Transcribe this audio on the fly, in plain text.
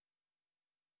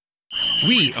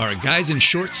We are Guys in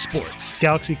Short Sports.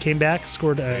 Galaxy came back,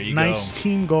 scored a nice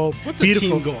team goal. What's a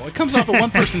team goal? It comes off of one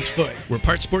person's foot. We're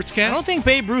part sportscast, I don't think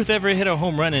Babe Ruth ever hit a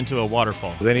home run into a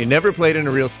waterfall. Then he never played in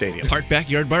a real stadium. part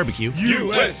backyard barbecue,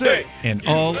 USA! and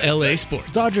all LA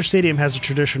sports. Dodger Stadium has a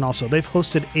tradition also. They've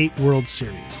hosted 8 World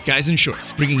Series. Guys in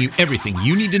Shorts, bringing you everything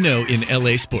you need to know in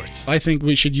LA sports. I think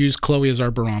we should use Chloe as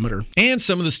our barometer. And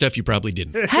some of the stuff you probably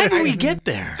didn't. How did we get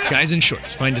there? Guys in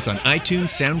Shorts. Find us on iTunes,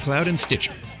 SoundCloud, and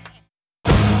Stitcher.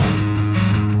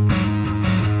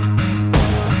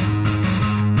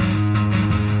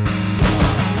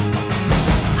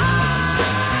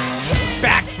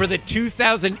 Back for the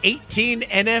 2018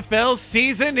 NFL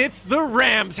season, it's the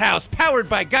Rams house, powered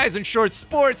by Guys in Short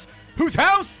Sports. Whose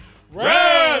house?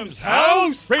 Rams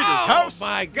house? Raiders house? Oh,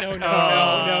 my God.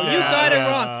 No. You got it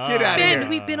wrong. Get out of Ben, here.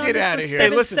 we've been on Get this outta for here.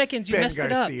 7 listen, seconds. You Ben messed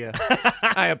Garcia. it up.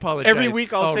 I apologize. Every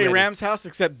week I'll say already. Rams house,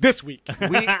 except this week.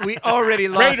 We already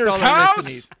lost Raiders all our house?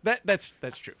 listeners.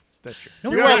 That's true. That's true.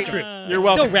 No, You're it's not welcome. true. You're It's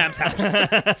welcome. Still Rams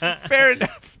house. Fair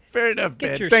enough. Fair enough,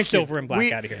 Ben. Get your Thank you. silver and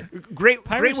black out of here. Great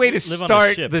Pirates way to live on a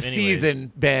start ship the anyways. season,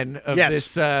 Ben, of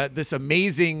Yes. this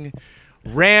amazing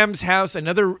Rams house.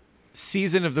 Another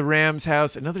season of the Rams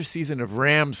house. Another season of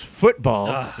Rams football.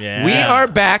 Yeah. We are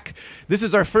back. This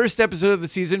is our first episode of the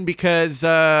season because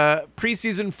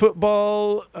preseason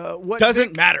football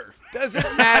Doesn't matter.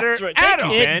 doesn't matter That's right. at Thank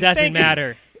all. you, It Ben. doesn't Thank you.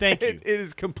 matter. Thank you. It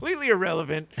is completely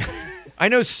irrelevant. I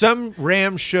know some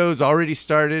Rams shows already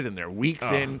started and they're weeks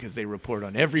in because they report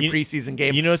on every You- preseason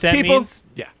game. you know what that People, means?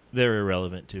 Yeah. They're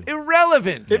irrelevant, too.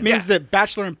 Irrelevant. It means that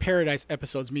Bachelor in Paradise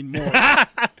episodes mean more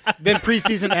than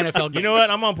preseason NFL games. You know what?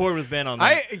 I'm on board with Ben on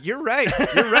that. You're right.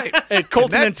 You're right. Hey,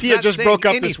 Colton and that's Tia not just saying broke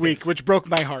up this anything. week, which broke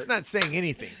my heart. It's not saying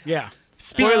anything. Yeah.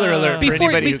 Spoiler alert for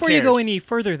anybody Before who you go cares. any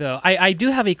further, though, I do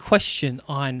have a question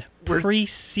on We're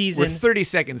preseason. 30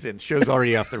 seconds in. Show's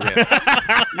already off the rails.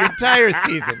 Your entire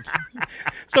season.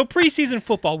 So preseason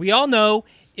football, we all know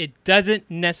it doesn't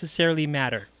necessarily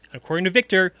matter. According to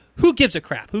Victor, who gives a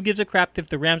crap? Who gives a crap if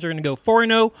the Rams are going to go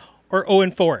 4-0 or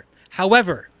 0-4?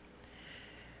 However,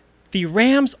 the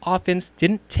Rams offense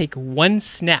didn't take one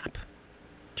snap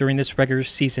during this regular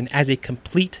season as a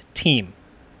complete team.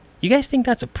 You guys think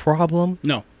that's a problem?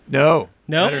 No. No.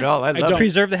 No? Not at all. I love don't. it.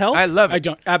 Preserve the health? I love it. I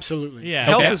don't. Absolutely. Yeah.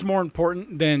 Health Okay. is more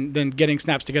important than getting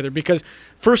snaps together because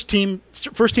first teams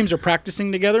are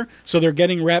practicing together, so they're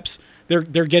getting reps. They're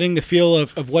getting the feel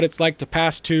of what it's like to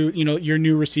pass to your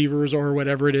new receivers or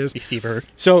whatever it is. Receiver.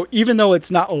 So even though it's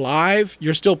not live,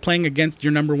 you're still playing against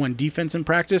your number one defense in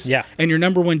practice. Yeah. And your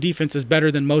number one defense is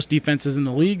better than most defenses in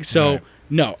the league. So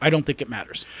no, I don't think it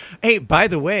matters. Hey, by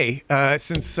the way,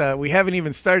 since we haven't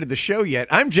even started the show yet,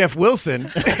 I'm Jeff Wilson.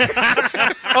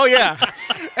 Oh yeah.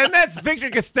 And that's Victor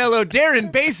Costello,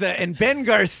 Darren Besa, and Ben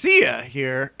Garcia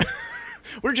here.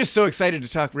 We're just so excited to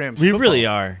talk Rams We football. really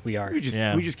are. We are. We just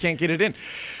Yeah. we just can't get it in.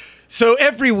 So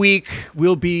every week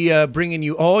we'll be bringing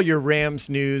you all your Rams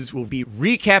news. We'll be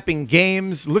recapping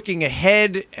games, looking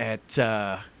ahead at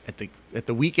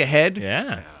the week ahead.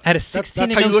 Yeah. At a That's 16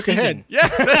 how you look season. ahead. Yeah,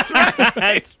 that's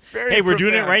right. Very Hey, we're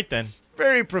doing it profound. right then.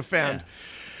 Very profound.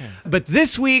 But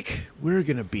this week we're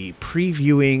going to be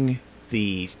previewing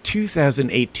the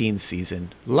 2018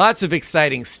 season. Lots of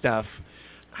exciting stuff.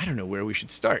 I don't know where we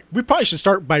should start. We probably should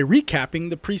start by recapping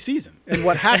the preseason and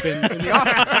what happened in the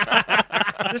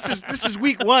offseason. This is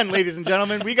week 1, ladies and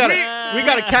gentlemen. We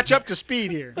gotta catch up to speed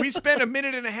here. We spent a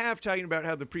minute and a half talking about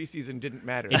how the preseason didn't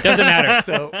matter. It doesn't matter.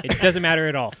 So It doesn't matter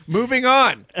at all. moving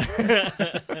on.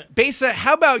 Besa,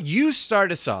 how about you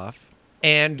start us off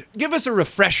and give us a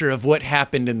refresher of what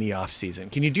happened in the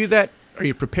offseason? Can you do that? Are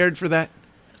you prepared for that?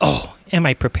 Oh, am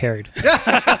I prepared?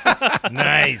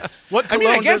 Nice. What I mean,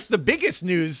 I Cologne guess does- the biggest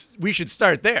news, we should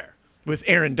start there with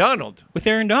Aaron Donald. With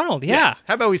Aaron Donald, yeah. Yes.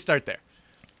 How about we start there?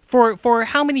 For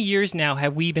how many years now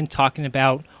have we been talking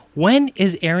about when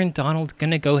is Aaron Donald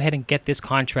going to go ahead and get this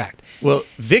contract? Well,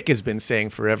 Vic has been saying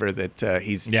forever that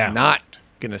he's Yeah. not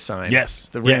going to sign. Yes.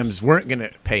 The Yes. Rams weren't going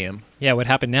to pay him. Yeah, what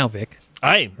happened now, Vic?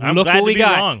 I'm Look glad what to we be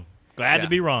got. wrong. Glad Yeah. to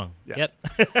be wrong. Yeah.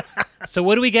 Yep. So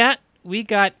what do we got? We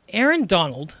got Aaron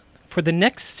Donald for the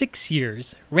next 6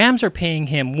 years. Rams are paying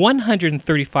him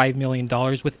 $135 million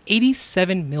with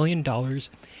 $87 million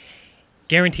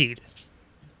guaranteed.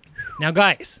 Now,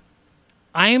 guys,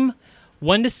 I'm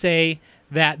one to say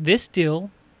that this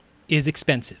deal is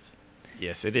expensive.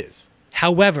 Yes, it is.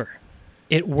 However,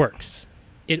 it works.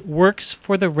 It works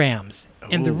for the Rams.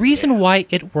 And the reason why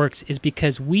it works is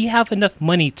because we have enough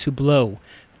money to blow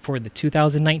for the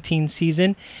 2019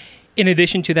 season. In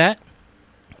addition to that,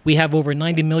 we have over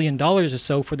 $90 million or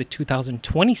so for the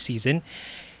 2020 season.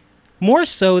 More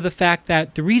so the fact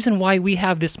that the reason why we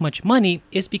have this much money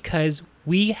is because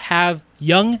We have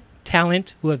young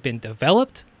talent who have been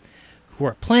developed, who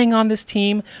are playing on this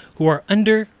team, who are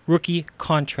under rookie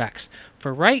contracts.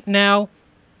 For right now,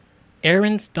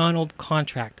 Aaron Donald's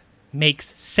contract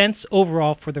makes sense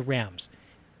overall for the Rams.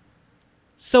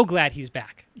 So glad he's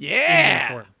back. in Yeah.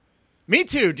 uniform. Me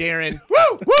too, Darren.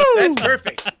 Woo! Woo! That's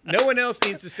perfect. No one else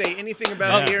needs to say anything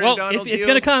about the Aaron Well, Donald it's deal.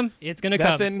 going to come. It's going to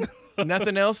come. Nothing.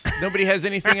 Nothing else. Nobody has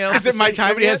anything else. Is it to my say? time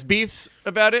Nobody yet? has beefs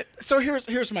about it. So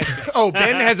here's my thing. Oh,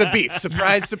 Ben has a beef.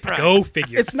 Surprise, surprise. Go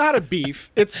figure. It's not a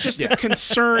beef. It's just a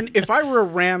concern. If I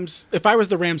was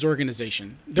the Rams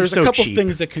organization, there's You're a so couple cheap.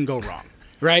 things that can go wrong,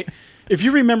 right? If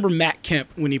you remember Matt Kemp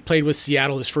when he played with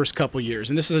Seattle his first couple years,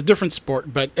 and this is a different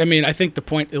sport, but I mean, I think the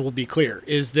point that will be clear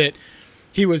is that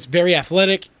he was very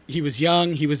athletic, he was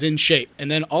young, he was in shape, and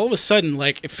then all of a sudden,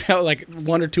 like it felt like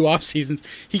 1 or 2 off seasons,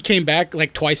 he came back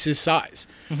like twice his size.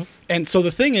 And so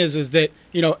the thing is that,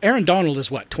 you know, Aaron Donald is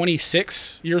what,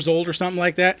 26 years old or something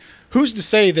like that? Who's to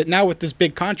say that now with this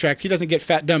big contract, he doesn't get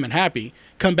fat, dumb, and happy,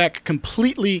 come back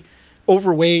completely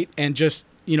overweight and just,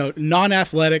 you know,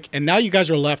 non-athletic, and now you guys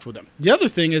are left with him. The other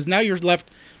thing is now you're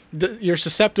you're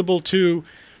susceptible to,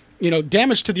 you know,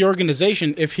 damage to the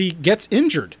organization if he gets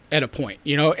injured at a point,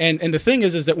 you know, and the thing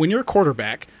is that when you're a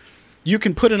quarterback, you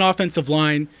can put an offensive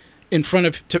line in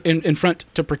front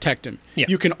to protect him. Yeah.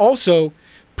 You can also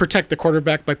protect the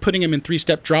quarterback by putting him in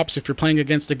 3-step drops if you're playing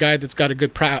against a guy that's got a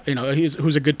good,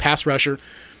 who's a good pass rusher.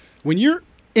 When you're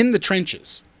in the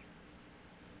trenches,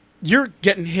 you're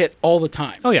getting hit all the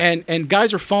time. Oh, yeah. And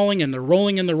guys are falling and they're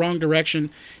rolling in the wrong direction.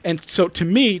 And so to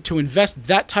me, to invest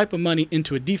that type of money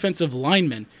into a defensive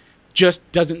lineman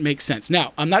just doesn't make sense.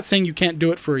 Now, I'm not saying you can't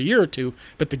do it for a year or two,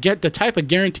 but to get the type of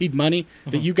guaranteed money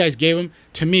that you guys gave him,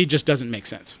 to me, just doesn't make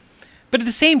sense. But at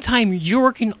the same time, you're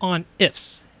working on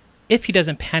ifs. If he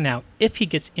doesn't pan out, if he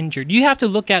gets injured, you have to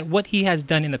look at what he has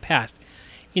done in the past.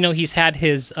 You know, he's had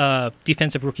his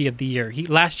Defensive Rookie of the Year.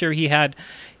 Last year, he had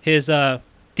his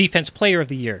Defense Player of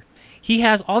the Year. He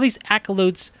has all these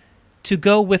accolades to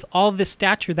go with all of the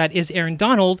stature that is Aaron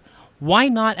Donald. Why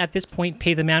not at this point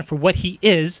pay the man for what he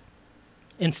is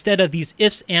instead of these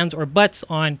ifs, ands, or buts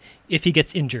on if he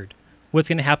gets injured? What's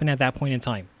going to happen at that point in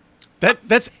time?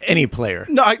 That's any player.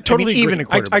 No, I totally agree. Even a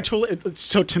quarterback. I totally.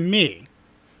 So to me,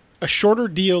 a shorter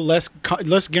deal, less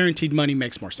guaranteed money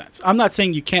makes more sense. I'm not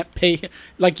saying you can't pay,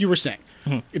 like you were saying,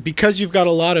 because you've got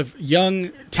a lot of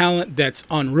young talent that's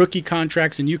on rookie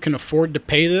contracts and you can afford to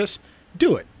pay this.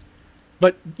 Do it,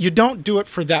 but you don't do it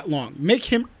for that long. Make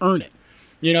him earn it.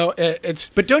 You know, it's.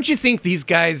 But don't you think these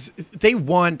guys, they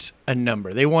want a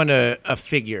number, they want a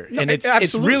figure, No, and it's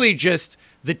absolutely. really just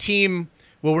the team.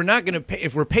 Well, we're not going to pay.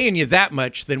 If we're paying you that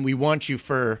much, then we want you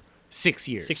for 6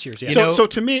 years. 6 years, yeah. You know? So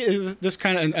to me, this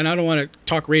kind of, and I don't want to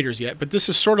talk Raiders yet, but this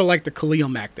is sort of like the Khalil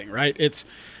Mack thing, right? It's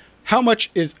how much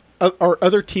are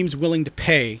other teams willing to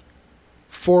pay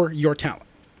for your talent?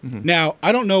 Now,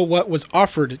 I don't know what was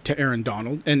offered to Aaron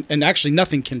Donald, and actually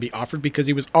nothing can be offered because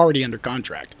he was already under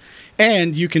contract.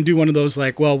 And you can do one of those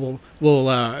like, well, we'll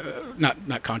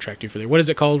not contract you for there. What is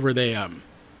it called? Where they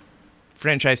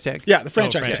franchise tag. Yeah, the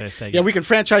franchise, franchise tag. tag, Yeah, yeah. we can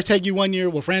franchise tag you 1 year.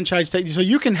 We'll franchise tag you. So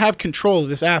you can have control of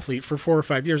this athlete for 4 or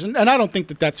 5 years. And I don't think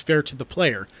that that's fair to the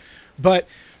player. But,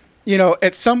 you know,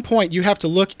 at some point you have to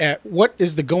look at what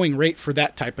is the going rate for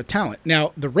that type of talent.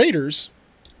 Now, the Raiders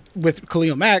with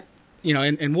Khalil Mack, you know,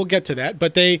 and we'll get to that,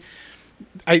 but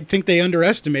I think they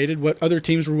underestimated what other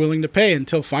teams were willing to pay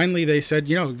until finally they said,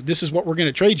 you know, this is what we're going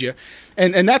to trade you.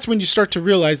 And that's when you start to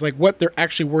realize like what they're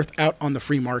actually worth out on the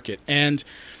free market. And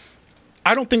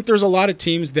I don't think there's a lot of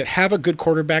teams that have a good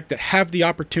quarterback that have the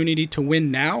opportunity to win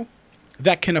now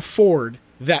that can afford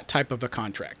that type of a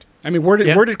contract. I mean, where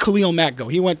did Khalil Mack go?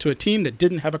 He went to a team that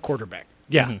didn't have a quarterback.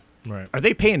 Yeah. Right. Are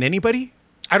they paying anybody?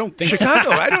 I don't think so. Chicago.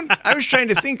 I was trying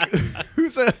to think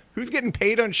who's getting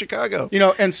paid on Chicago. You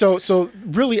know, and so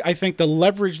really I think the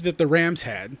leverage that the Rams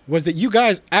had was that you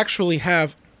guys actually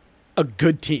have a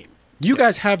good team. You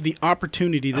guys have the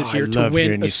opportunity this year I to love win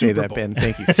hearing a you say Super that, Bowl. Ben.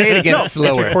 Thank you. Say it again It's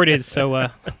slower. recorded, so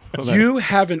You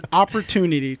have an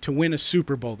opportunity to win a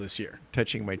Super Bowl this year.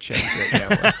 Touching my chest right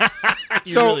now.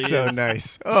 So So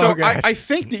nice. Oh, So God. I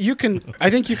think that you can.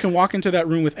 I think you can walk into that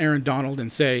room with Aaron Donald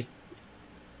and say,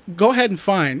 "Go ahead and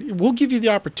find. We'll give you the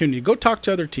opportunity. Go talk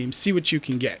to other teams. See what you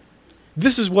can get.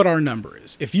 This is what our number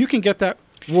is. If you can get that,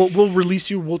 we'll release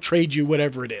you. We'll trade you.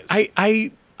 Whatever it is."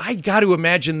 I got to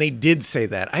imagine they did say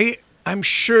that. I'm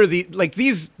sure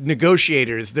these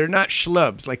negotiators, they're not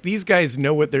schlubs. Like these guys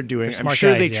know what they're doing. They're I'm smart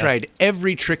sure guys, they yeah. tried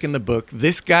every trick in the book.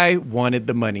 This guy wanted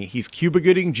the money. He's Cuba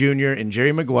Gooding Jr. and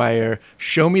Jerry Maguire.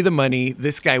 Show me the money.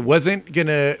 This guy wasn't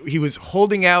gonna. He was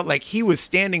holding out, like he was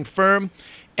standing firm.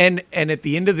 And at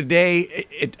the end of the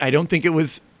day, I don't think it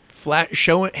was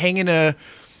hanging a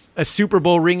Super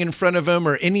Bowl ring in front of him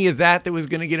or any of that was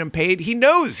going to get him paid. He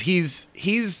knows he's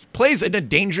plays in a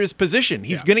dangerous position.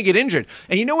 He's going to get injured.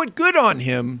 And you know what? Good on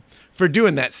him for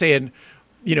doing that, saying,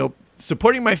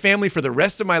 supporting my family for the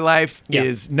rest of my life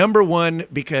is number one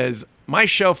because my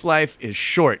shelf life is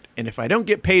short. And if I don't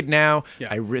get paid now,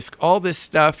 I risk all this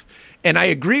stuff. And I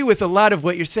agree with a lot of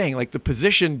what you're saying. Like, the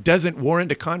position doesn't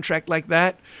warrant a contract like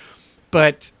that.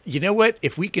 But you know what?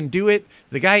 If we can do it,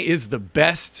 the guy is the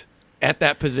best at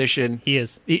that position. He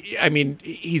is.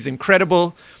 He's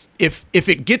incredible. If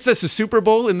it gets us a Super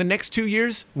Bowl in the next 2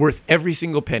 years, worth every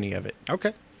single penny of it.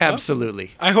 Okay.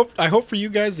 Absolutely. Well, I hope for you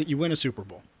guys that you win a Super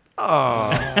Bowl. Oh,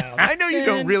 I know you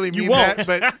don't really mean won't. that,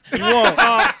 but You won't.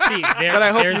 Oh, see, But I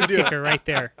hope there's you the do. kicker right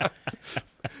there.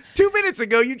 2 minutes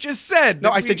ago you just said. No,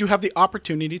 that I said you have the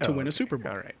opportunity to win a Super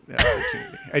Bowl. All right. The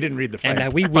opportunity. I didn't read the fine And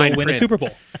that we will fine win a print. Super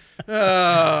Bowl.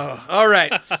 All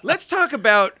right. Let's talk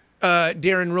about,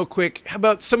 Darren, real quick. How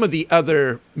about some of the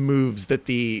other moves that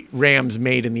the Rams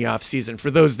made in the offseason for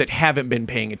those that haven't been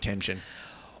paying attention?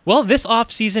 Well, this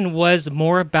offseason was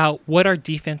more about what our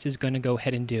defense is going to go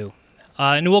ahead and do.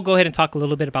 And we'll go ahead and talk a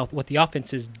little bit about what the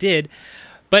offenses did.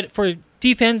 But for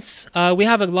defense, we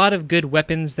have a lot of good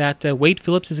weapons that Wade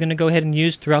Phillips is going to go ahead and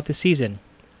use throughout the season.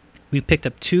 We picked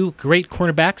up two great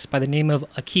cornerbacks by the name of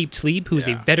Aqib Talib, who's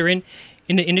a veteran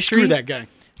in the industry. Screw that guy.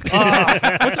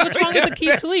 What's wrong with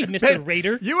Aqib Talib, Mr.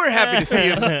 Raider? You were happy to see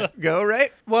him go,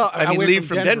 right? Well, I mean, away leave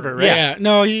from Denver, right? Yeah.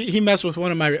 No, he messed with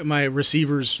one of my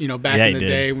receivers, back Yeah, in he the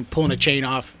did. day, pulling a chain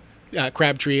off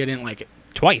Crabtree. I didn't like it.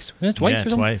 Twice. Wasn't it twice Yeah, or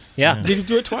something? twice. Yeah. Did he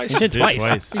do it twice? He did Did it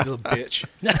twice. He's a little bitch.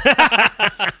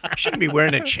 Shouldn't be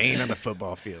wearing a chain on the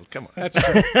football field. Come on. That's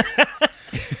true.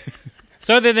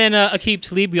 So other than Aqib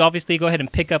Talib, we obviously go ahead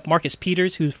and pick up Marcus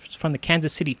Peters, who's from the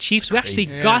Kansas City Chiefs. We actually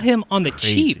got him on the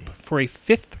cheap for a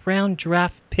 5th-round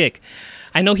draft pick.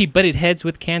 I know he butted heads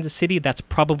with Kansas City. That's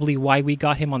probably why we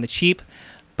got him on the cheap.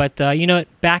 But,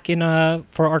 back in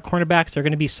for our cornerbacks, they're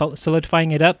going to be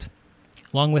solidifying it up,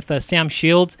 along with Sam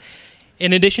Shields.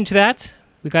 In addition to that,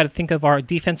 we got to think of our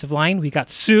defensive line. We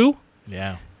got Sue,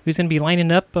 Yeah. who's going to be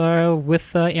lining up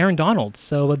with Aaron Donald.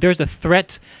 So there's a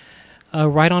threat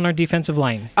right on our defensive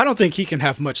line. I don't think he can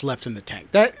have much left in the tank.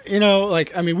 That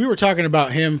we were talking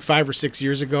about him 5 or 6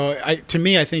 years ago. I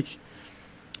think,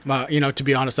 to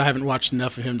be honest, I haven't watched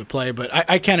enough of him to play, but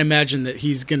I can't imagine that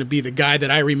he's going to be the guy that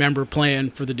I remember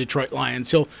playing for the Detroit Lions.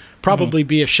 He'll probably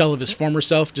be a shell of his former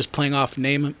self, just playing off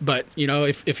name. But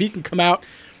if he can come out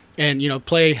and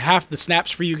play half the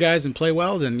snaps for you guys and play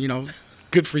well, then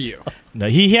good for you. No,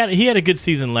 he had a good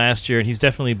season last year, and he's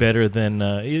definitely better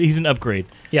than he's an upgrade.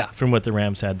 Yeah. From what the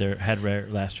Rams had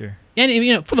last year.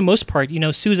 And for the most part,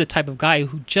 Sue's a type of guy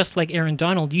who, just like Aaron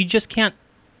Donald, you just can't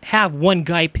have one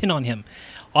guy pin on him.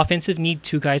 Offensive need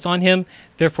 2 guys on him.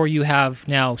 Therefore, you have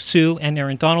now Sue and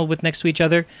Aaron Donald with next to each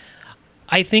other.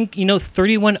 I think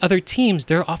 31 other teams,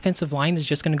 their offensive line is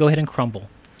just going to go ahead and crumble.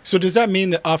 So does that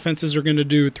mean that offenses are going to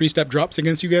do 3-step drops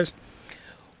against you guys?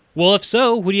 Well, if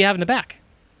so, who do you have in the back?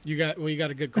 You got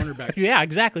a good cornerback. Yeah,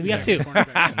 exactly. We got 2.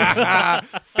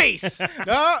 Cornerbacks. Face.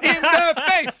 No, In the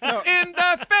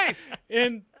face.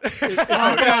 In the face.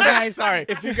 guys. Sorry.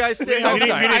 if you guys stay I'm healthy,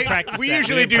 sorry. didn't practice We that.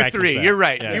 usually We didn't do practice 3. that. You're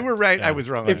right. Yeah. You were right. Yeah. I was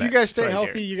wrong on if that. you guys stay Sorry,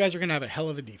 healthy, Darren. you guys are going to have a hell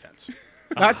of a defense.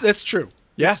 That's true.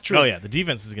 Yeah? That's true. Oh yeah, the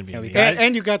defense is going to be. we elite. got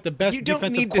And you got the best You don't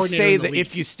defensive need to coordinator say in the the league.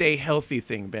 if you stay healthy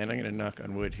thing, Ben. I'm going to knock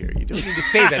on wood here. You don't need to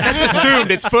say that. That's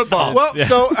assumed. It's football. Well,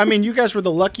 so you guys were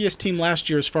the luckiest team last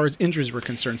year as far as injuries were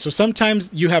concerned. So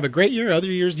sometimes you have a great year, other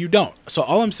years you don't. So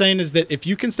all I'm saying is that if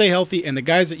you can stay healthy and the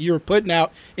guys that you were putting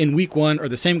out in week 1 are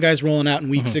the same guys rolling out in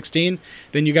week 16,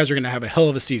 then you guys are going to have a hell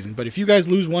of a season. But if you guys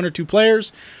lose 1 or 2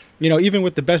 players, even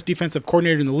with the best defensive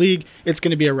coordinator in the league, it's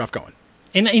going to be a rough going.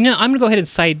 And I'm going to go ahead and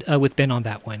side with Ben on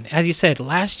that one. As you said,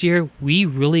 last year we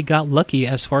really got lucky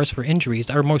as far as for injuries.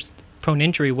 Our most prone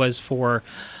injury was for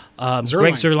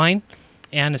Greg Zuerlein,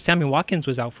 and Sammy Watkins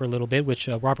was out for a little bit, which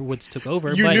Robert Woods took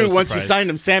over. You but, knew once you surprised. signed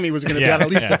him, Sammy was going to be out at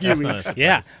least a few that's not weeks. surprise.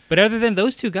 Yeah, but other than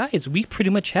those 2 guys, we pretty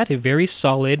much had a very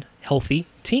solid, healthy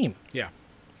team. Yeah.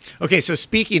 Okay, so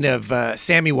speaking of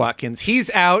Sammy Watkins,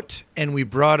 he's out, and we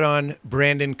brought on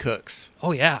Brandon Cooks.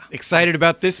 Oh, yeah. Excited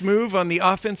about this move on the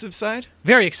offensive side?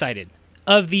 Very excited.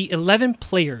 Of the 11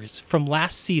 players from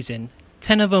last season,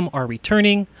 10 of them are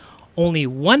returning. Only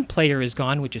 1 player is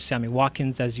gone, which is Sammy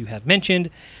Watkins, as you have mentioned.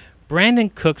 Brandon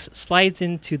Cooks slides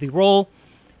into the role,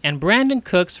 and Brandon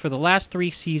Cooks, for the last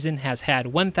 3 seasons, has had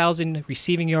 1,000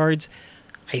 receiving yards.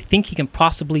 I think he can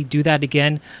possibly do that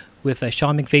again with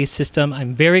Sean McVay's system.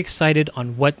 I'm very excited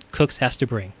on what Cooks has to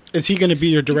bring. Is he going to be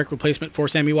your direct replacement for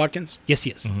Sammy Watkins? Yes, he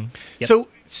is. Yep.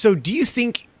 So do you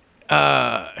think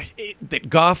that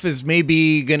Goff is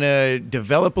maybe going to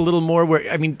develop a little more? Where,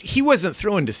 I mean, he wasn't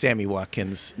throwing to Sammy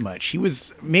Watkins much. He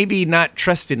was maybe not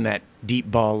trusting that deep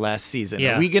ball last season.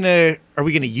 Yeah. Are we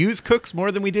gonna use Cooks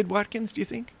more than we did Watkins, do you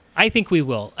think? I think we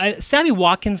will. Sammy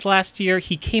Watkins last year,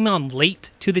 he came on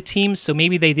late to the team, so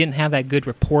maybe they didn't have that good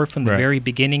rapport from the Right. very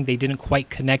beginning. They didn't quite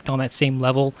connect on that same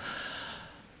level.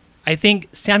 I think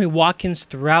Sammy Watkins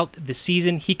throughout the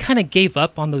season, he kind of gave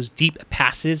up on those deep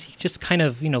passes. He just kind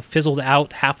of, fizzled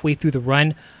out halfway through the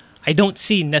run. I don't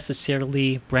see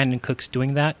necessarily Brandon Cooks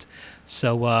doing that.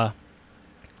 So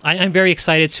I'm very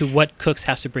excited to what Cooks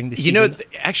has to bring this season.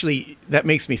 Actually, that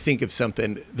makes me think of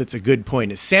something that's a good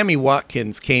point. Is Sammy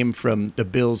Watkins came from the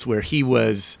Bills where he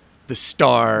was the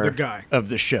star The guy. of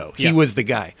the show. Yeah. He was the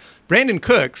guy. Brandon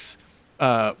Cooks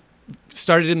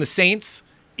started in the Saints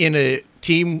in a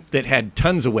team that had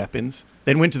tons of weapons,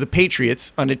 then went to the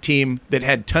Patriots on a team that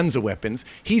had tons of weapons.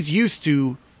 He's used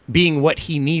to being what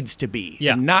he needs to be,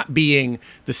 Yeah. and not being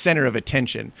the center of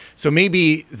attention. So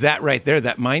maybe that right there,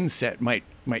 that mindset might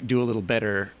do a little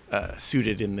better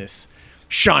suited in this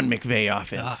Sean McVay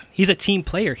offense. He's a team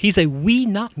player. He's a we,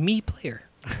 not me player.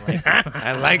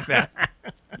 I like that.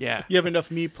 Yeah. You have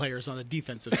enough me players on the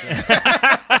defensive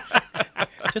side.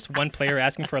 Just one player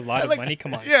asking for a lot of money.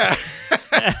 Come on. Yeah.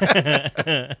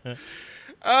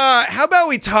 How about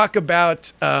we talk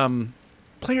about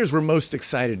players we're most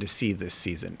excited to see this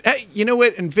season? Hey, you know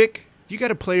what? And Vic, you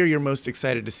got a player you're most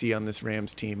excited to see on this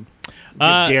Rams team? Give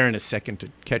Darren a second to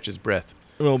catch his breath.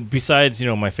 Well, besides,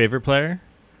 my favorite player.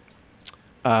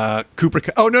 Cooper.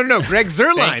 Oh, no. Greg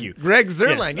Zuerlein. Thank you. Greg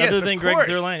Zuerlein. Yes, other of than course.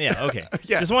 Greg Zuerlein, yeah, okay.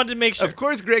 Yeah. Just wanted to make sure. Of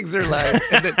course, Greg Zuerlein.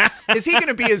 And then, is he going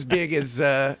to be as big as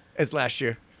last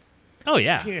year? Oh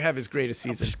yeah, He's going to have his greatest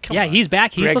season. Come Yeah, on. he's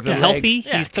back. He's Greg looking the leg. healthy.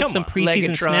 Yeah, He's took come some on. preseason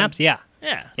Legatron. snaps. Yeah.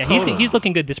 Yeah, Yeah, totally. he's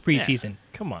looking good this Yeah. preseason.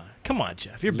 Come on,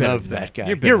 Jeff. You're better Love than that guy.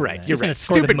 You're, better You're than right. that. You're He's gonna right.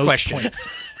 score the Stupid most question. points.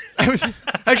 I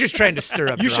was just trying to stir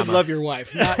up You drama. should love your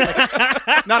wife,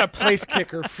 not a place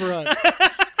kicker for a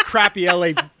crappy LA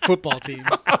football team.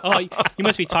 Oh, you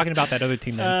must be talking about that other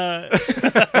team then.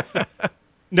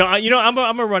 No,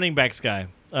 I'm a running backs guy.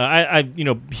 I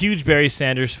huge Barry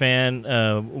Sanders fan.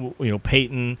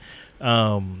 Peyton,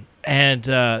 and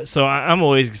so I'm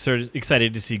always sort of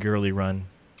excited to see Gurley run.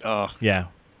 Oh, Yeah,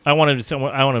 I want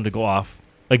him to go off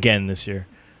again this year.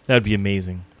 That would be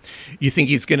amazing. you think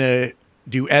he's gonna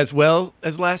do as well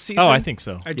as last season? Oh, I think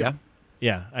so. I do. Yeah.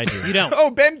 Yeah, I do. You don't.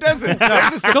 Oh, Ben doesn't.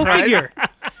 There's a Go surprise. figure.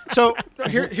 So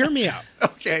hear me out.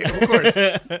 Okay, of course.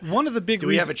 One of the big Do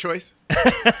we reasons. have a choice?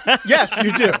 Yes,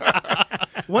 you do.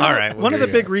 One All of, right, we'll one of the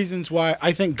hear you big out. reasons why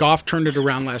I think Goff turned it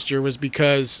around last year was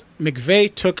because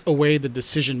McVay took away the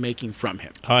decision making from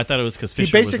him. Oh, I thought it was because He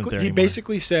Fisher wasn't there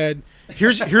basically anymore. said,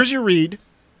 "Here's your read,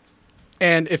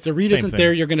 and if the read Same isn't thing.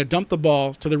 there, you're going to dump the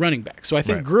ball to the running back." So I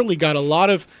think Right. Gurley got a lot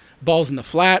of balls in the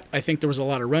flat. I think there was a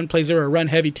lot of run plays. They were a run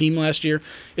heavy team last year.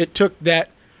 It took that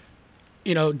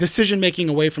decision making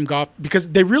away from Goff because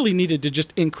they really needed to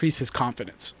just increase his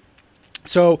confidence.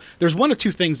 So there's one of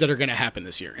two things that are going to happen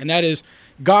this year, and that is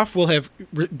Goff will have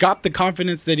got the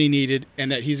confidence that he needed,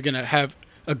 and that he's going to have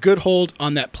a good hold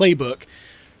on that playbook,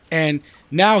 and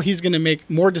now he's going to make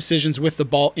more decisions with the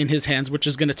ball in his hands, which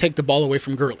is going to take the ball away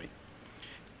from Gurley.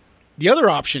 The other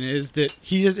option is that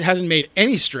he hasn't made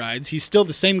any strides. He's still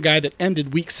the same guy that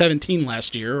ended Week 17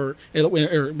 last year,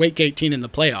 or Week 18 in the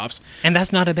playoffs. And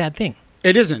that's not a bad thing.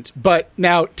 It isn't, but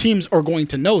now teams are going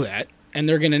to know that, and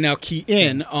they're going to now key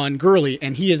in on Gurley,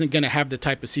 and he isn't going to have the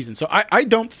type of season. So I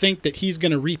don't think that he's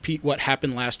going to repeat what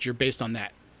happened last year based on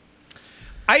that.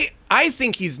 I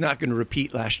think he's not going to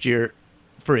repeat last year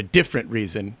for a different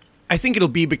reason. I think it'll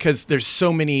be because there's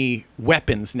so many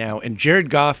weapons now, and Jared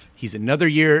Goff, he's another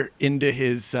year into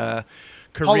his career.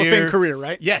 Hall of Fame career,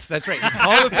 right? Yes, that's right. His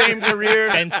Hall of Fame career.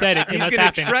 Ben said it. It He's must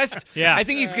going to happen. trust. Yeah. I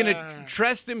think he's going to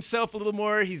trust himself a little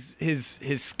more. His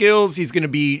skills. He's going to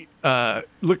be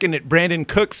looking at Brandon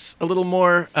Cooks a little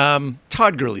more.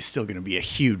 Todd Gurley's still going to be a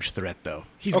huge threat, though.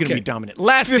 He's going to Okay. be dominant.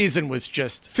 Last season was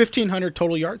just. 1,500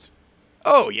 total yards,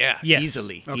 Oh yeah, Yes.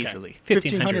 easily.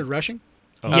 1,500 rushing.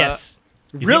 Yes.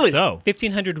 You Really? think so?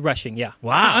 1,500 rushing, yeah.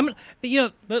 Wow.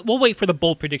 We'll wait for the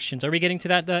bold predictions. Are we getting to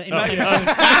that? Anytime soon?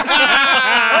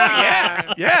 Oh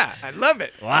yeah, yeah. I love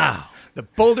it. Wow. The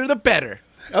bolder, the better.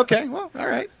 Okay, well, all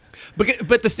right.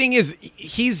 But the thing is,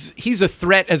 he's a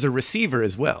threat as a receiver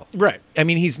as well. Right. I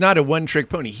mean, he's not a one-trick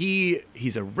pony.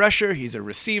 He's a rusher. He's a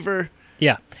receiver.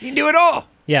 Yeah. He can do it all.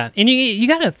 Yeah, and you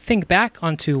got to think back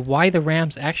onto why the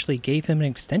Rams actually gave him an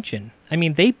extension. I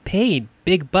mean, they paid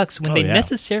big bucks when they yeah.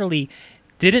 necessarily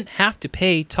didn't have to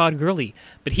pay Todd Gurley,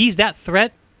 but he's that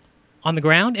threat on the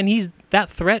ground and he's that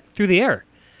threat through the air.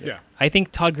 Yeah. I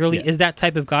think Todd Gurley Yeah. is that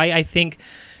type of guy. I think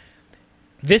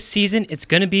this season it's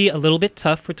going to be a little bit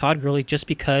tough for Todd Gurley just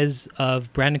because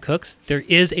of Brandon Cooks. There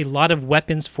is a lot of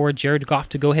weapons for Jared Goff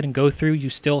to go ahead and go through. You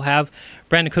still have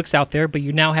Brandon Cooks out there, but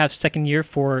you now have second year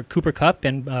for Cooper Kupp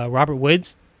and Robert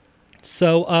Woods.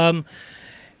 So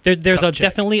there's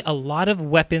definitely a lot of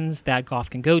weapons that Goff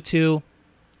can go to.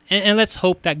 And let's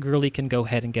hope that Gurley can go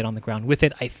ahead and get on the ground with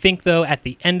it. I think, though, at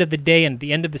the end of the day and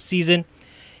the end of the season,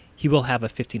 he will have a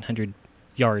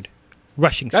 1,500-yard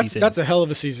rushing season. That's a hell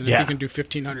of a season if Yeah. he can do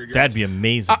 1,500 yards. That'd be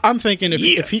amazing. I'm thinking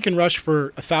if he can rush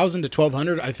for 1,000 to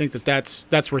 1,200, I think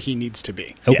that's where he needs to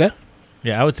be. okay.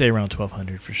 Yeah, I would say around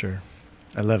 1,200 for sure.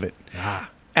 I love it.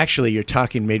 Actually, your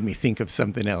talking made me think of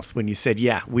something else when you said,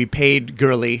 yeah, we paid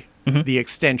Gurley the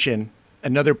extension,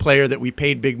 another player that we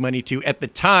paid big money to. At the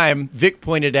time, Vic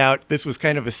pointed out this was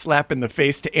kind of a slap in the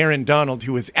face to Aaron Donald,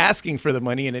 who was asking for the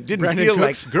money, and it didn't Brandon feel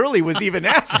Cooks. like Gurley was even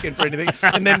asking for anything.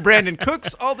 And then Brandon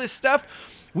Cooks, all this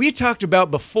stuff. We talked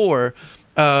about before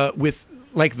with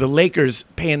like the Lakers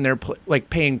paying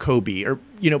paying Kobe or,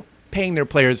 paying their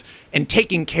players and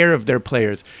taking care of their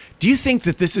players. Do you think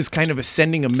that this is kind of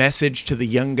sending a message to the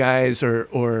young guys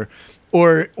or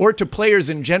to players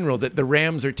in general that the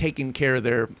Rams are taking care of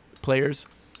their players?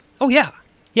 Oh, yeah.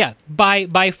 Yeah,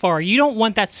 by far. You don't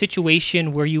want that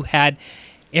situation where you had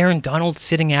Aaron Donald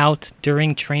sitting out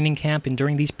during training camp and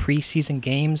during these preseason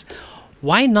games.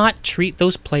 Why not treat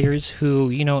those players who,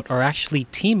 are actually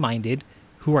team-minded,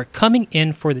 who are coming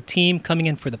in for the team, coming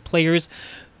in for the players,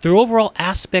 their overall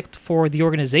aspect for the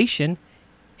organization,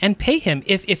 and pay him.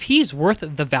 If he's worth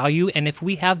the value and if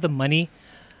we have the money,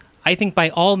 I think by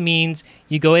all means,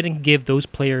 you go ahead and give those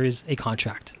players a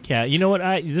contract. Yeah, you know what?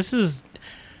 This is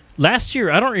last year.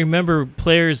 I don't remember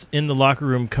players in the locker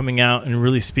room coming out and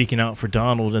really speaking out for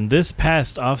Donald. And this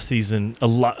past offseason, a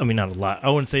lot. I mean, not a lot. I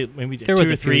wouldn't say maybe There two was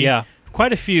or a few, three. yeah.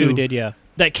 Quite a few. Sue did, yeah.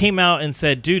 That came out and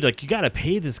said, "Dude, like you got to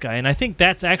pay this guy." And I think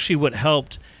that's actually what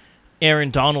helped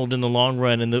Aaron Donald in the long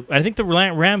run. And I think the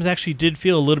Rams actually did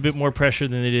feel a little bit more pressure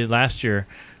than they did last year.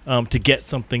 To get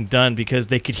something done because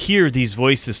they could hear these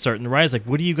voices starting to rise. Like,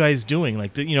 what are you guys doing?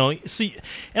 Like, and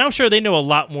I'm sure they know a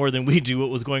lot more than we do what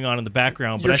was going on in the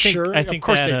background. But You're I think, sure? I think Of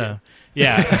course that, they do.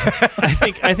 Yeah,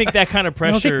 I think that kind of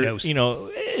don't think pressure, knows.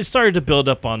 it started to build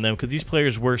up on them because these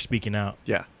players were speaking out.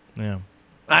 Yeah. Yeah.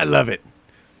 I love it.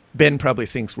 Ben probably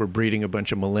thinks we're breeding a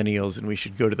bunch of millennials and we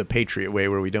should go to the Patriot way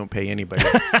where we don't pay anybody.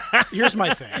 Here's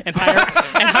my thing. And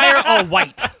hire all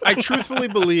white. I truthfully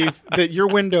believe that your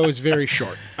window is very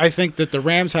short. I think that the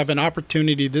Rams have an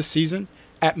opportunity this season,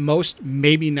 at most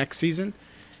maybe next season.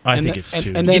 I And think then- it's and-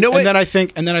 two. And then, You know what?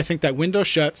 and then I think that window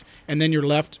shuts, and then you're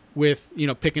left with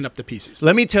picking up the pieces.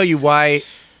 Let me tell you why,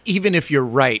 even if you're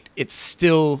right, it's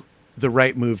still the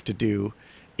right move to do,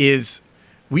 is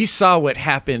we saw what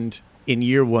happened in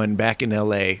year one back in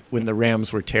LA when the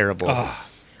Rams were terrible.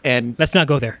 And Let's not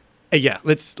go there. yeah,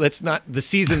 let's not, the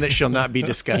season that shall not be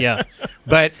discussed. Yeah.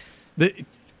 But the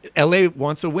LA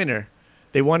wants a winner.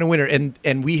 They want a winner,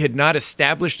 and we had not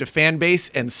established a fan base,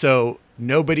 and so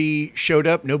nobody showed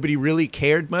up. Nobody really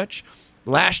cared much.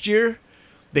 Last year,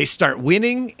 they start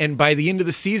winning, and by the end of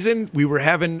the season, we were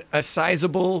having a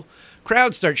sizable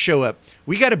crowd start show up.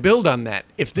 We got to build on that.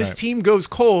 If this team goes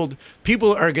cold,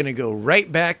 people are going to go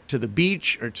right back to the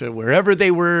beach or to wherever they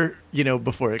were,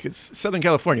 before. It's Southern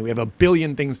California. We have a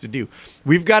billion things to do.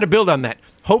 We've got to build on that.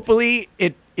 Hopefully,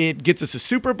 it gets us a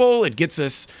Super Bowl. It gets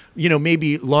us,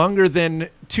 maybe longer than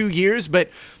 2 years, but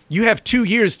you have 2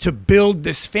 years to build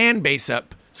this fan base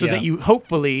up so that you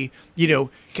hopefully,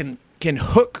 can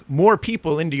hook more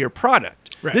people into your product.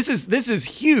 Right. This is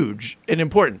huge and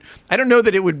important. I don't know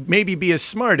that it would maybe be as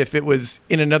smart if it was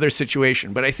in another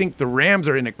situation, but I think the Rams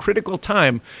are in a critical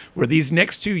time where these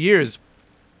next 2 years,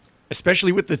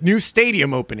 especially with the new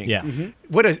stadium opening. Yeah.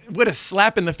 What a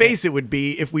slap in the face it would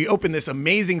be if we open this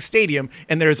amazing stadium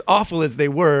and they're as awful as they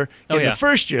were in the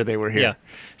first year they were here. Yeah.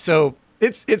 So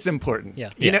it's important.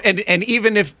 Yeah. And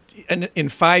even if in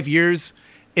 5 years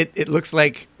it looks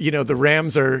like, the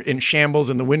Rams are in shambles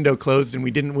and the window closed and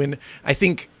we didn't win, I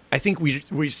think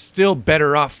we're still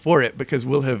better off for it because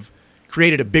we'll have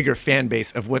created a bigger fan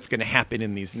base of what's going to happen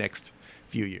in these next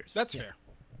few years. That's fair.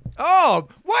 Oh,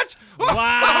 what? Wow.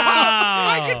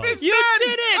 I convinced You Ben.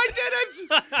 did it. I did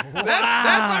it.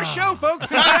 That's our show, folks.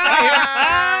 We're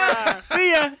out of here.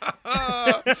 See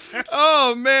ya.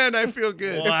 Oh, man, I feel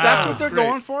good. If that's what they're Great.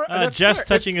 going for, that's Just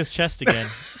fair. touching his chest again.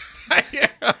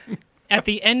 At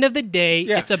the end of the day,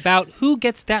 Yeah. it's about who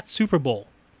gets that Super Bowl.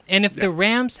 And if the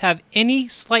Rams have any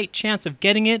slight chance of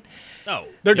getting it, Oh.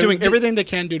 They're doing everything they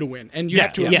can do to win, and you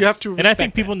have to. Yes. You have to. And I respect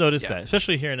think people that. notice that,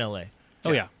 especially here in LA.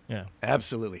 Oh yeah. Yeah.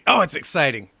 Absolutely. Oh, it's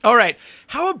exciting. All right.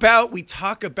 How about we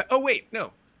talk about? Oh wait,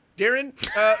 no. Darren,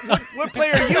 what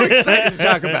player are you excited to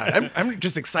talk about? I'm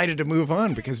just excited to move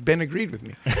on because Ben agreed with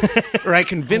me, or I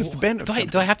convinced Ben of something.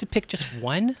 Do I have to pick just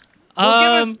one?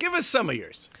 Well, give us some of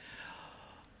yours.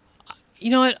 You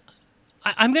know what?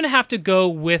 I'm going to have to go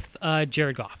with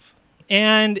Jared Goff.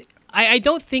 And I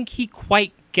don't think he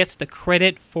quite gets the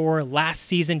credit for last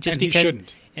season just And he because.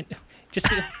 shouldn't. And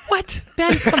what?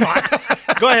 Ben, come on.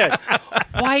 Go ahead.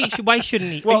 Why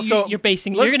shouldn't he? Well, so you're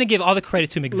basing. let- You're going to give all the credit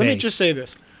to McVay. Let me just say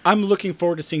this. I'm looking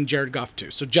forward to seeing Jared Goff too,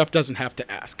 so Jeff doesn't have to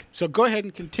ask. So go ahead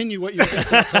and continue what you're going to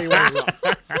say. I'll tell you what you're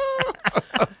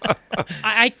wrong.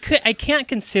 I can't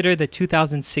consider the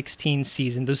 2016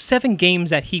 season, those 7 games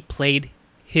that he played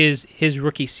his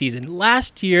rookie season.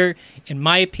 Last year, in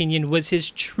my opinion, was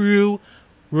his true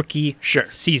rookie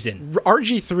season.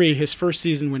 RG3, his first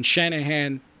season when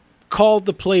Shanahan called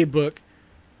the playbook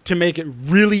to make it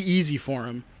really easy for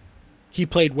him, he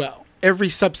played well. Every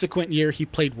subsequent year, he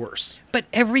played worse. But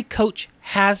every coach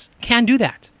can do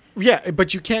that. Yeah,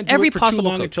 but you can't do Every it for too possible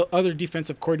long coach. until other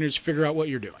defensive coordinators figure out what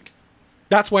you're doing.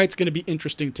 That's why it's going to be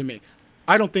interesting to me.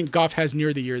 I don't think Goff has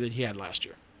near the year that he had last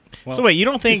year. So wait, you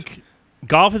don't think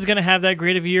Goff is going to have that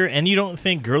great of a year, and you don't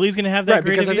think Gurley's going to have that Right,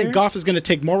 great because of I a year? think Goff is going to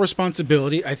take more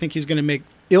responsibility. I think he's going to make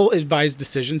ill-advised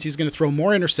decisions. He's going to throw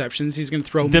more interceptions. He's going to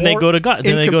throw Then more they go to then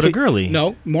they go to incomplete- Gurley.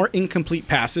 No, more incomplete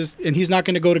passes, and he's not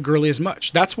going to go to Gurley as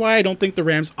much. That's why I don't think the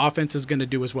Rams' offense is going to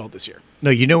do as well this year.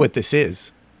 No, you know what this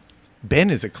is.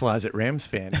 Ben is a closet Rams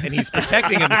fan, and he's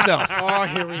protecting himself. Oh,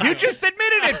 here we go. You just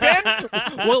admitted it,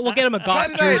 Ben. We'll get him a Goff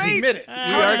did I jersey. admit it? We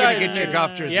are going to get you a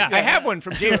golf jersey. Yeah. I have one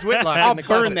from James Whitlock. I'll in the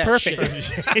burn closet.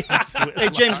 that shit. Hey,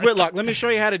 James Whitlock, let me show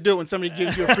you how to do it when somebody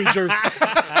gives you a free jersey.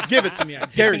 Give it to me. I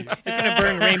dare you. It's going to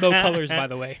burn rainbow colors, by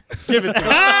the way. Give it to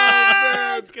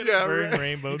me. Burn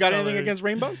rainbow You got anything colors. against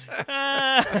rainbows?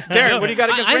 Darren, what do you got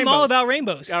against I'm rainbows? all about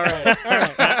rainbows. All right. All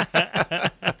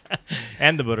right.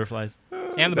 And the butterflies.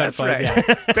 And the That's butterflies, right.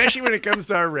 yeah. Especially when it comes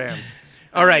to our Rams.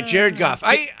 All right, Jared Goff.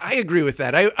 I agree with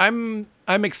that. I'm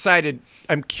excited.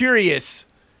 I'm curious.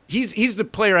 He's the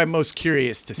player I'm most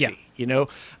curious to see. Yeah. You know,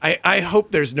 I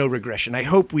hope there's no regression. I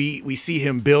hope we see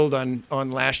him build on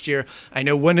last year. I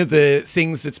know one of the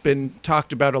things that's been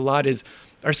talked about a lot is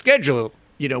our schedule.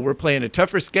 You know, we're playing a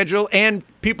tougher schedule, and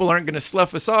people aren't going to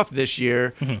slough us off this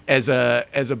year as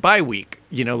a bye week.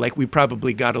 You know, like we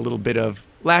probably got a little bit of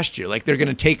last year. Like they're going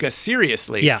to take us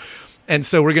seriously. Yeah. And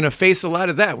so we're going to face a lot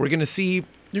of that. We're going to see.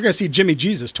 You're going to see Jimmy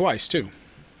Jesus twice, too.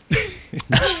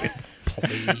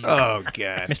 Oh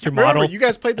God. Mr. Model. Remember, you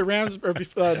guys played the Rams or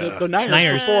the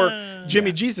Niners before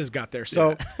Jimmy Jesus got there.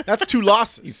 So that's 2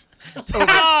 losses.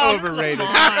 Overrated.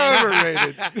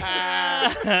 Overrated.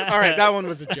 All right, that one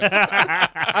was a joke.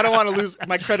 I don't want to lose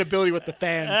my credibility with the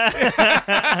fans.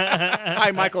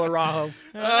 Hi, Michael Arajo.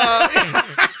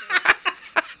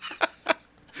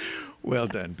 Well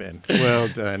done, Ben. Well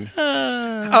done.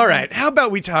 All right. How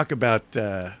about we talk about?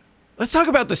 Let's talk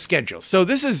about the schedule. So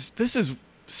this is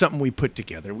something we put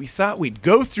together. We thought we'd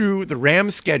go through the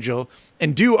Rams schedule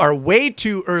and do our way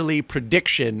too early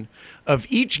prediction of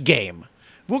each game.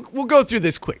 We'll go through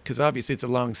this quick because obviously it's a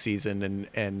long season,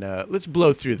 and let's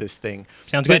blow through this thing.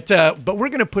 Sounds good. But we're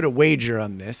going to put a wager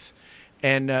on this,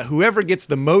 and whoever gets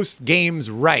the most games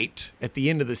right at the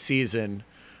end of the season,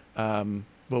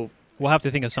 will We'll have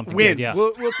to think of something wins. good, yeah.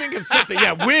 We'll think of something.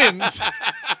 Yeah, wins.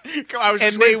 I was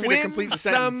just And they waiting for you to win complete the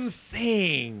sentence.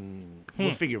 something.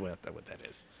 We'll figure out what that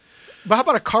is. But how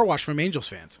about a car wash from Angels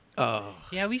fans?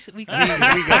 Yeah, we We come on,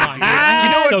 got dude. you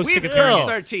I'm know so what? sick We've of hearing lost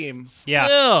it. our team. Yeah.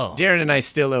 Still. Darren and I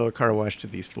still owe a car wash to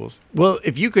these fools. Well,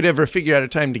 if you could ever figure out a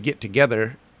time to get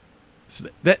together, so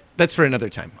that's for another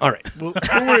time. All right, we'll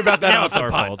worry about that Now off it's the our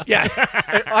pod. fault. Yeah,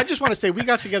 I just want to say we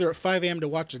got together at 5 a.m. to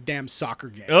watch a damn soccer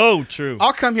game. Oh, true.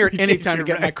 I'll come here anytime to You're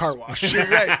get my right. car washed. you're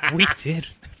right. We did.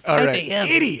 All 5 right, a.m..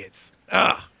 idiots.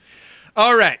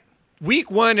 All right,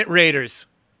 week 1 at Raiders.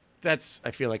 That's,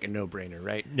 I feel like, a no-brainer,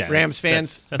 right? Yeah, Rams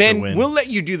fans. that's a Ben, win. we'll let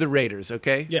you do the Raiders,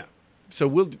 okay? Yeah. So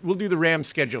we'll do the Rams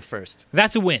schedule first.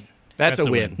 That's a win. That's That's a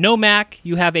a win. win. No Mac,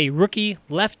 you have a rookie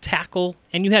left tackle,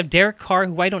 and you have Derek Carr,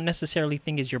 who I don't necessarily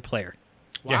think is your player.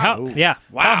 Yeah, how, Yeah.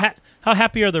 how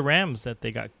happy are the Rams that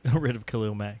they got rid of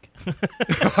Khalil Mack?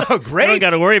 Oh, great. We don't got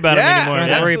to worry about Yeah, him anymore. I don't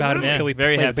have to worry about him absolutely. until we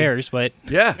Very play the happy. Bears, but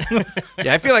Yeah.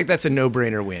 Yeah, I feel like that's a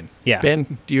no-brainer win. Yeah.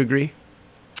 Ben, do you agree?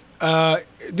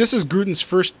 This is Gruden's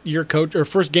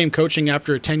first game coaching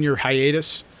after a 10-year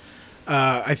hiatus.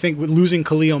 I think with losing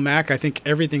Khalil Mack, I think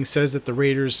everything says that the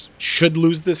Raiders should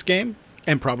lose this game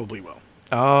and probably will.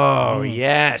 Oh,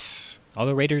 yes. All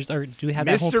the Raiders do have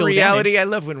that home Mr. field Reality, I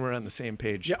love when we're on the same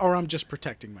page. Yeah, or I'm just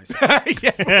protecting myself.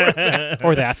 advantage.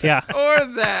 Or that, yeah. Or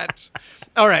that.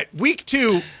 All right, week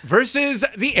 2 versus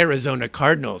the Arizona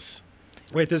Cardinals.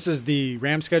 Wait, this is the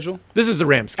Rams schedule? This is the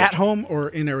Rams schedule. At home or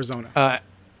in Arizona?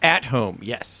 At home,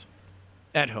 yes.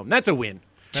 At home. That's a win.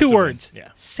 Two a win, words. yeah.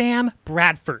 Sam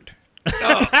Bradford.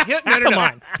 No. Come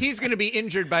on. He's going to be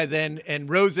injured by then, and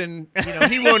Rosen,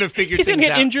 he won't have figured He's things going to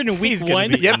get out. injured in week He's gonna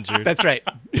 1. be Yep, injured. that's right.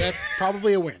 That's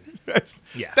probably a win.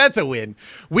 That's a win.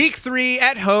 Week 3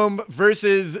 at home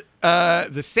versus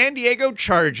the San Diego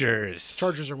Chargers.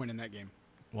 Chargers are winning that game.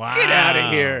 Wow. Get out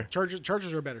of here.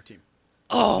 Chargers are a better team.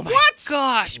 Oh, my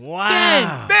gosh.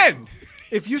 Wow. Ben!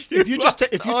 If you lost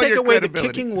take all away your the credibility.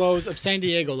 kicking woes of San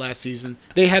Diego last season,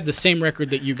 they had the same record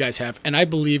that you guys have, and I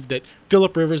believe that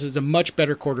Phillip Rivers is a much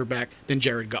better quarterback than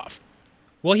Jared Goff.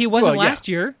 Well, he wasn't Well, yeah. last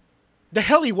year. The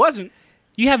hell he wasn't.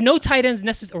 You have no tight ends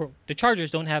necessary. Or the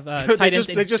Chargers don't have tight ends.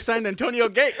 They just signed Antonio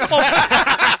Gates. He's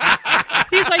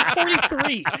like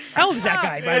 43. How old is that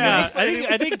guy, by the way?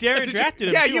 I think Darren drafted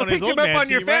him. Yeah, too, you on his picked old him up man on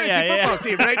your team, right? fantasy Yeah, football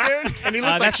team, right, Darren? And he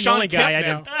looks like That's the Sean only guy Kemp I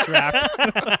now. didn't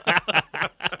draft.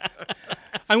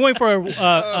 I'm going for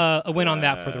a win on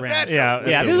that for the Rams. That's Yeah, a Yeah,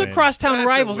 that's a these are win. crosstown That's a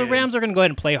rivals. The win. Rams are going to go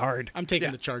ahead and play hard. I'm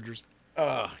taking the Chargers.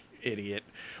 Oh, idiot.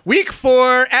 Week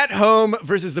 4 at home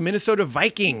versus the Minnesota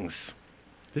Vikings.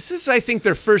 This is, I think,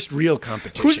 their first real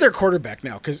competition. Who's their quarterback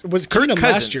now? Because it was Keenum Cousins.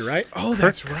 last year, right? Oh,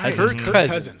 that's right. Kirk Kirk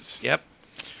Cousins. Yep.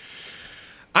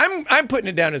 I'm putting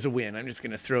it down as a win. I'm just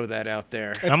going to throw that out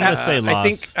there. I'm going to say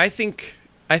loss. I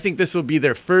think this will be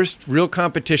their first real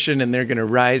competition, and they're going to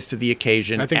rise to the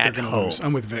occasion. I think at they're going to home. lose.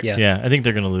 I'm with Vic. Yeah. Yeah, I think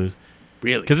they're going to lose.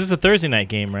 Really? Because it's a Thursday night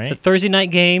game, right? It's a Thursday night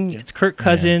game. It's Kirk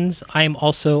Cousins. I am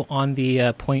also on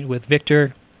the point with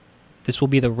Victor. This will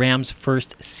be the Rams'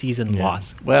 first season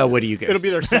loss. Well, what do you guys? It'll be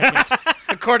their second,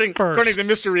 according to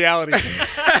Mr. Reality.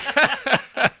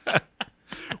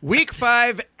 Week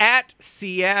 5 at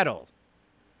Seattle.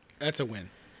 That's a win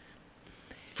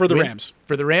for the Win Rams.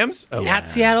 For the Rams? Oh, At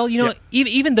Seattle,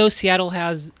 even though Seattle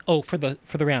has for the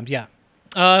Rams, yeah.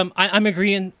 I'm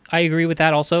agreeing. I agree with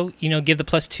that also. Give the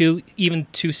 +2 even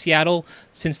to Seattle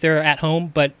since they're at home.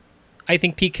 But I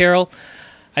think Pete Carroll.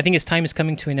 I think his time is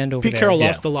coming to an end over Pete there. Carroll Yeah.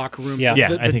 lost the locker room. Yeah.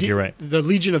 Yeah, I think you're right. The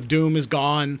Legion of Doom is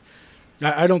gone.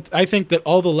 I think that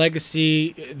all the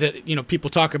legacy that people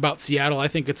talk about Seattle, I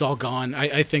think it's all gone.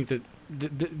 I think that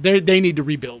they need to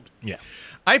rebuild. Yeah.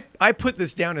 I put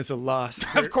this down as a loss.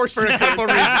 Of course, for a couple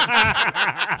reasons.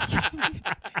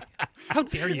 How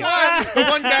dare you? I'm the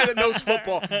one guy that knows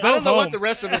football. I don't know what the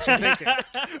rest of us are thinking.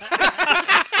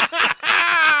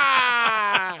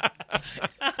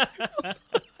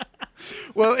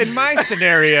 Well, in my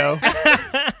scenario,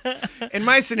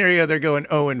 they're going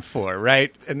 0-4,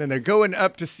 right? And then they're going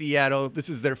up to Seattle. This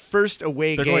is their first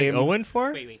away They're game. going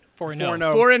 0-4? Wait. 4-0.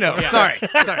 4-0. 4-0. Sorry.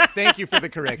 Thank you for the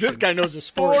correction. This guy knows his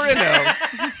sports.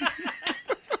 4-0.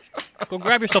 Go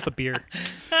grab yourself a beer.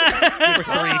 Number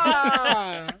 3.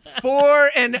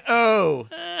 4-0.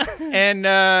 And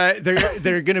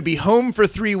they're going to be home for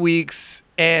 3 weeks.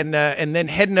 And then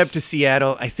heading up to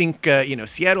Seattle. I think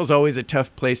Seattle's always a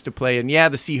tough place to play, and yeah,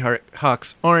 the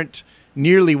Seahawks aren't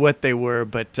nearly what they were,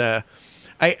 but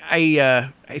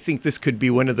I think this could be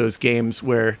one of those games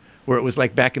where it was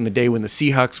like back in the day when the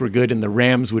Seahawks were good and the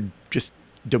Rams would just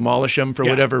demolish them for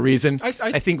whatever reason.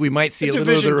 I think we might see a little of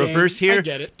the division reverse game. here. I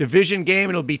get it. Division game,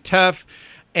 it'll be tough,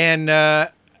 and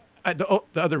the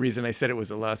other reason I said it was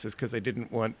a loss is because I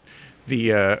didn't want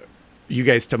the. You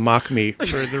guys to mock me for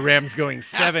the Rams going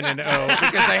 7-0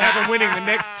 because I have them winning the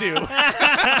next 2.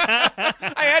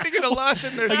 I had to get a loss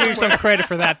in there I'll give you some somewhere. credit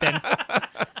for that then.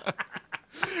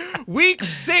 Week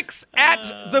 6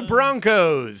 at the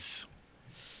Broncos.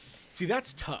 See,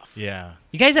 that's tough. Yeah.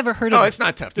 You guys ever heard No, of? it's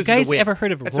not tough. This you guys is a win. ever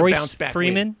heard of That's a Royce bounce-back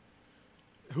Freeman?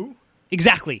 win. Who?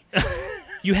 Exactly.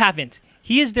 You haven't.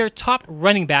 He is their top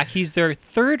running back. He's their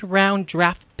 3rd round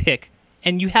draft pick,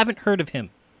 and you haven't heard of him.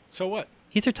 So what?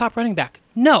 He's their top running back.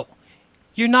 No,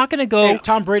 you're not going to go. Hey,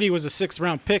 Tom Brady was a 6th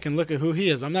round pick, and look at who he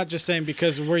is. I'm not just saying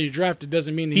because of where you drafted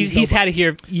doesn't mean that He's had a year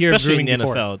of Especially in grooming the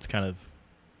before. NFL, it's kind of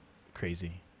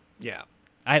crazy. Yeah.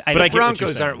 I But I The get what you're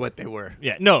Broncos saying. aren't what they were.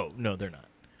 Yeah. No, they're not.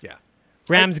 Yeah.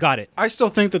 Rams got it. I still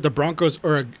think that the Broncos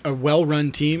are a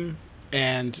well-run team,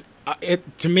 and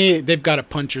to me, they've got a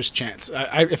puncher's chance.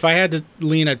 If I had to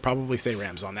lean, I'd probably say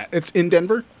Rams on that. It's in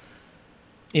Denver.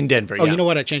 In Denver, Oh, yeah. you know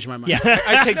what? I changed my mind. Yeah.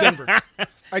 I take Denver.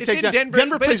 It's in Denver.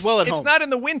 Denver but plays well at it's home. not in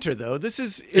the winter, though. This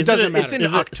is... It doesn't It's matter. in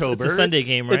Is it- October. It's a Sunday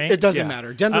game, right? It doesn't Yeah.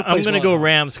 matter. Denver I'm plays going to well go at home.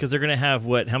 Rams because they're going to have,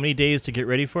 how many days to get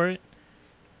ready for it?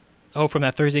 Oh, from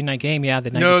that Thursday night game, yeah,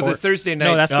 the night No, before. the Thursday night.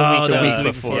 No, that's the week the the week week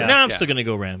before. before. No, I'm Yeah. still going to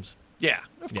go Rams. Yeah,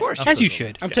 of course. As you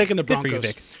should. I'm taking the Good for Broncos. you,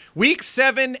 Vic. Week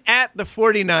 7 at the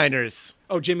 49ers.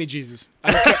 Oh, Jimmy Jesus.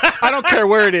 I don't care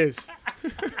where it is.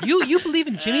 You believe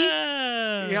in Jimmy?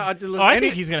 Yeah, I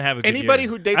think he's gonna have a good anybody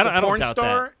year. who dates I don't- a I don't porn doubt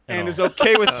star that at and all. is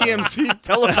okay with TMZ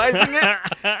televising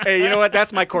it. Hey, you know what?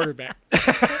 That's my quarterback.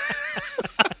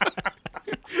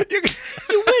 You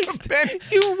winced. Ben,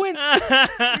 You winced.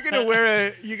 you're gonna wear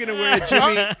a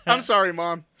Jimmy. I'm sorry,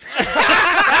 Mom.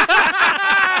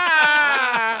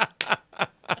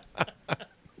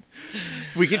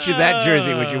 If we get you that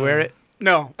jersey, would you wear it?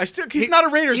 No, he's not a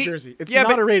Raiders jersey. It's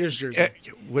not a Raiders jersey.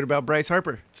 What about Bryce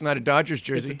Harper? It's not a Dodgers It's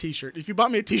jersey. a T-shirt. If you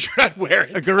bought me a T-shirt, I'd wear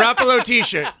A it. Garoppolo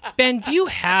T-shirt. Ben, do you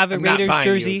have a I'm not Raiders buying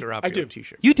jersey? you a Garoppolo I do.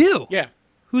 T-shirt. You do? Yeah,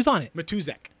 Who's on it?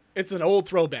 Matuzek. It's an old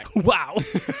throwback. Wow.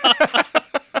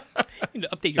 You need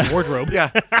to update your wardrobe. Yeah,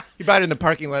 he bought it in the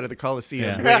parking lot of the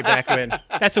Coliseum way back when.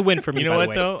 That's a win for me. You know by what the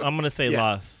way. though? I'm gonna say Yeah.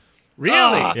 loss. Really?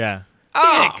 Yeah.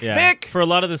 Oh, Yeah. Vic. For a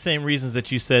lot of the same reasons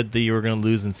that you said that you were gonna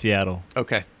lose in Seattle.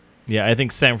 Okay. Yeah, I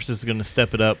think San Francisco is gonna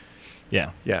step it up.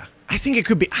 Yeah. Yeah. I think it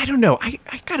could be. I don't know. I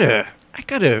got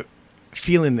a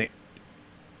feeling that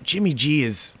Jimmy G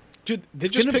is. Dude, they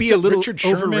It's just gonna picked be a up little Richard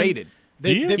Sherman. overrated.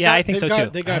 They, Do you? they've Yeah, got- I think they've so, got- too.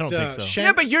 They got, I don't think so. Shan-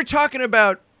 Yeah, but you're talking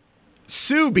about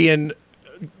Sue being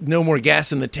no more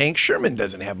gas in the tank. Sherman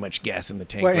doesn't have much gas in the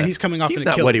tank. Well, and left. he's coming off He's an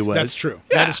not Achilles. what he was. That's true.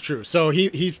 Yeah. That is true. So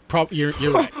he's probably you're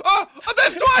right. Oh,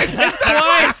 that's twice. That's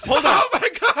twice. Hold on. Oh my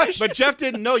gosh. But Jeff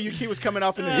didn't know he was coming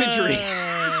off an injury,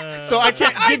 so I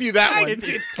can't give you that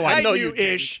one. I know knew you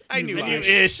did. ish. I knew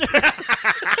ish. ish.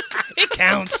 It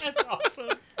counts.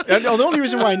 And the only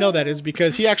reason why I know that is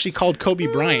because he actually called Kobe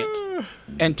Bryant,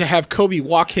 and to have Kobe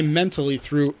walk him mentally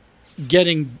through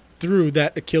getting through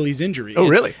that Achilles injury. Oh,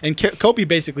 really? And Kobe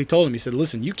basically told him, he said,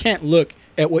 "Listen, you can't look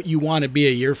at what you want to be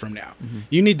a year from now. Mm-hmm.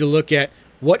 You need to look at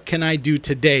what can I do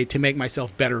today to make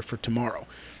myself better for tomorrow."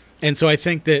 And so I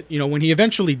think that, when he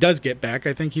eventually does get back,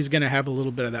 I think he's going to have a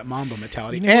little bit of that Mamba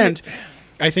mentality. And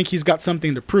I think he's got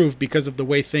something to prove because of the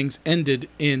way things ended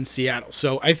in Seattle.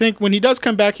 So I think when he does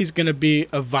come back, he's going to be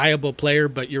a viable player.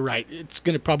 But you're right. It's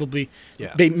going to probably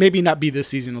maybe not be this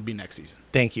season. It'll be next season.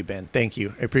 Thank you, Ben. Thank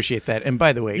you. I appreciate that. And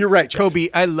by the way, You're right, Jeff. Kobe.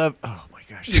 I love. Oh my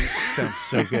gosh, this sounds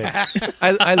so good.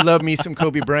 I love me some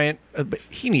Kobe Bryant, but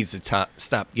he needs to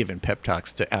stop giving pep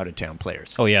talks to out of town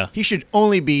players. Oh, yeah. He should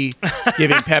only be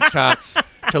giving pep talks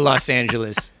to Los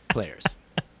Angeles players.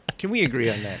 Can we agree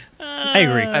on that? I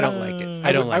agree. I don't like it.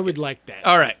 I don't like I it. would like that.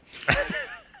 All right.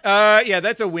 Yeah,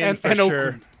 that's a win for and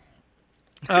sure.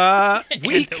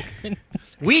 Oakland.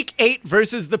 Week 8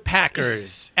 versus the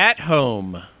Packers at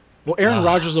home. Well, Aaron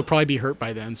Rodgers will probably be hurt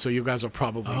by then, so you guys will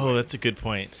probably. Oh, that's a good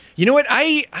point. You know what?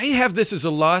 I have this as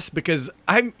a loss because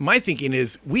my thinking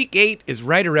is week 8 is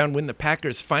right around when the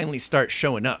Packers finally start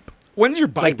showing up. When's your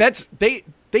bye? Like that's they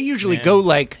usually Man. go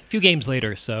like A few games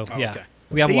later, so yeah. okay.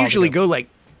 We have a they while to usually go. go like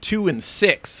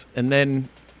 2-6 and then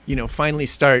finally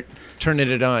start turning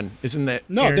it on. Isn't that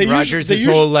No, Aaron they usu- Rodgers' they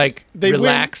whole usu- like They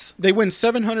relax? Win, they win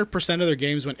 700% of their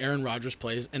games when Aaron Rodgers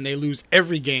plays, and they lose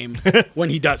every game when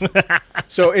he doesn't.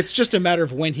 So it's just a matter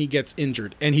of when he gets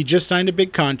injured. And he just signed a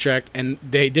big contract, and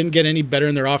they didn't get any better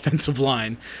in their offensive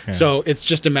line. So it's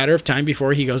just a matter of time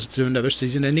before he goes to another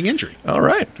season-ending injury. All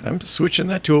right, I'm switching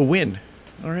that to a win.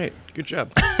 All right, good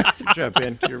job. Good job,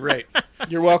 Ben. You're right.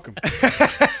 You're welcome.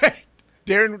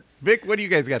 Darren, Vic, what do you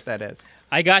guys got that as?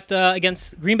 I got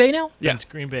against Green Bay now? Yeah. It's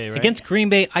Green Bay, right? Against Green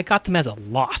Bay, I got them as a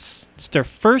loss. It's their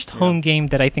first home game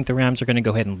that I think the Rams are going to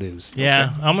go ahead and lose.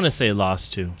 Yeah, I'm gonna say loss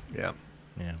too. Yeah.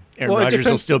 Yeah. Aaron Well, it Rodgers will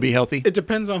depends- still be healthy. It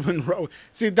depends on when.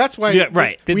 See, that's why. Yeah,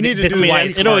 right. We need to This do is why that.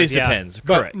 it's It always hard, yeah. depends.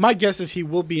 But Correct. my guess is he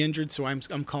will be injured, so I'm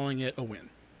calling it a win.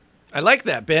 I like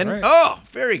that, Ben. All right. Oh,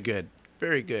 very good.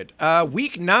 Very good.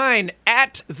 Week 9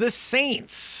 at the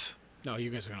Saints. No, you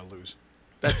guys are going to lose.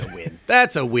 That's a win.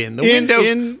 That's a win.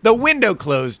 In- The window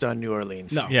closed on New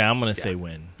Orleans. No. Yeah, I'm gonna say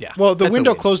win. Yeah. Well, the that's a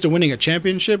window win. closed to winning a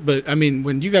championship, but I mean,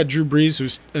 when you got Drew Brees,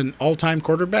 who's an all-time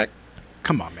quarterback,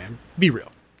 come on, man, be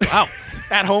real. Wow.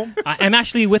 At home, I'm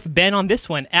actually with Ben on this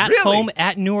one. At Really? home,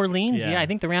 at New Orleans. Yeah. Yeah, I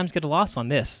think the Rams get a loss on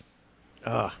this.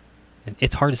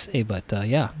 It's hard to say, but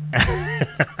yeah.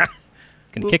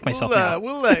 Gonna kick myself now.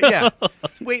 Yeah.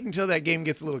 Let's wait until that game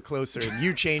gets a little closer and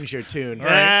you change your tune.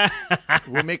 Right.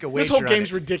 We'll make a wager. this whole on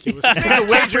game's it. ridiculous. Make a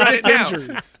wager on it now.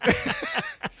 Injuries.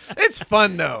 It's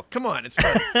fun though. Come on, it's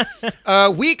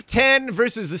fun. Week 10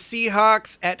 versus the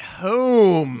Seahawks at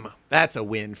home. That's a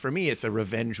win for me. It's a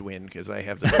revenge win because I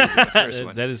have the first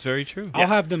one. That is very true. I'll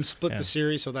have them split Yeah. the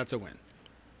series, so that's a win.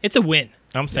 It's a win.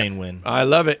 I'm saying win. I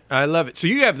love it. I love it. So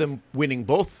you have them winning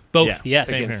both Both, Yeah. yes.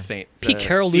 Same against here. Saint. Pete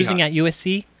Carroll losing at Seahawks.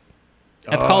 USC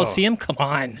at the Coliseum? Come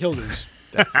on. He'll lose.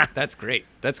 That's great.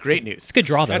 That's great news. It's a good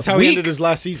draw, though. That's how he ended his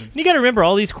last season. You got to remember,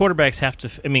 all these quarterbacks have to.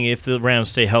 I mean, if the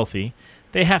Rams stay healthy,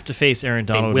 they have to face Aaron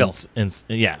Donald. will. And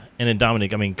then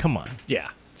Dominic. I mean, come on. Yeah,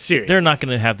 seriously. They're not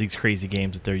going to have these crazy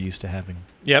games that they're used to having.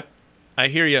 Yep, I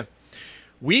hear you.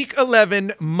 Week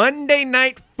 11, Monday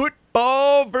Night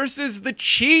Football versus the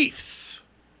Chiefs.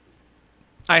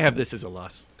 I have this as a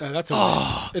loss. That's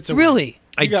a it's a Really?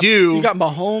 I You got- do. You got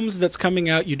Mahomes that's coming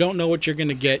out. You don't know what you're going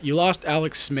to get. You lost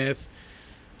Alex Smith.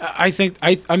 I think.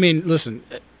 I mean, listen.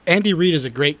 Andy Reid is a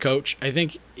great coach. I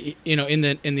think in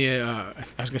the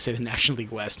I was going to say the National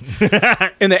League West,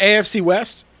 in the AFC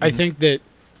West. I think that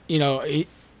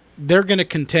they're going to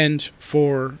contend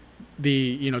for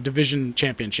the division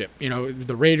championship.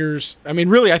 The Raiders. I mean,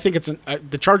 really, I think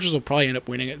the Chargers will probably end up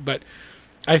winning it, but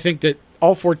I think that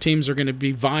all four teams are going to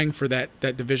be vying for that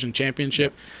division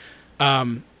championship.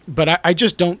 But I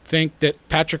just don't think that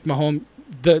Patrick Mahomes,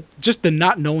 the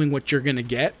not knowing what you're going to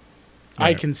get, I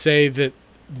Right. can say that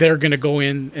they're going to go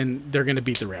in and they're going to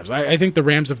beat the Rams. I think the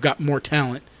Rams have got more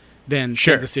talent than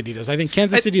Sure. Kansas City does. I think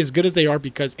Kansas City is as good as they are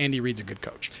because Andy Reid's a good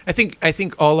coach. I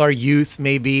think all our youth,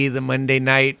 maybe the Monday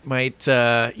night might be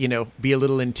a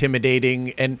little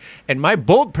intimidating, and my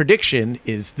bold prediction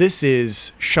is this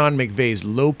is Sean McVay's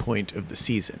low point of the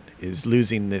season, is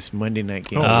losing this Monday night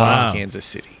game against wow. Kansas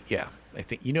City. Yeah, I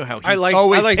think you know how he I like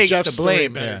always Jeff's takes the story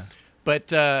blame, better.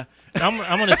 but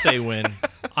I'm going to say win.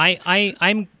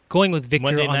 I'm going with Victor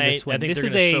Monday on night. this one. I think This they're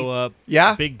is going to a show up.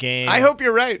 yeah, Big game. I hope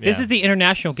you're right. This Yeah. is the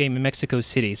international game in Mexico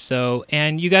City. So,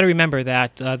 and you got to remember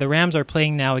that the Rams are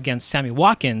playing now against Sammy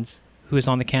Watkins, who is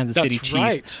on the Kansas That's City Chiefs.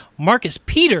 right. Marcus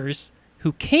Peters,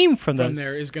 who came from the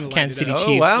there, is gonna light Kansas it City up. Oh,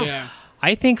 Chiefs. wow. Yeah.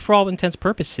 I think, for all intents and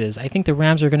purposes, I think the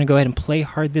Rams are going to go ahead and play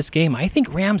hard this game. I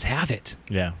think Rams have it.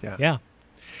 Yeah. Yeah.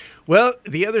 Well,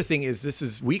 the other thing is this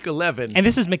is week 11. And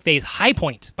this is McVay's high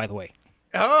point, by the way.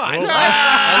 oh, I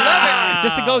love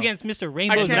Just to go against Mr.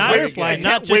 Rainbow's can't Not, wait. butterfly. I not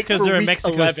can't just wait because for they're in week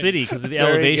Mexico 11. City, because of the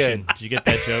Very elevation. good. Did you get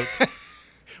that joke? it.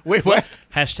 Wait, what?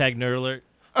 Hashtag nerd alert.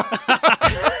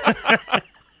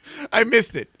 I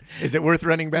missed it. Is it worth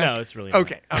running back? No, it's really not.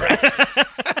 Okay. All right.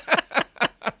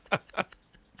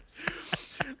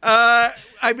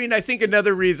 I mean, I think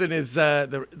another reason is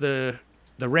the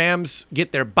Rams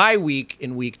get their bye week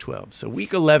in week 12. So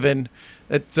week 11,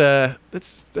 that's a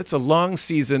long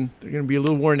season. They're going to be a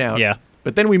little worn out. Yeah.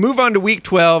 But then we move on to week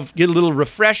 12, get a little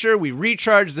refresher, we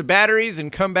recharge the batteries,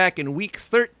 and come back in week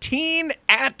 13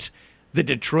 at the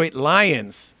Detroit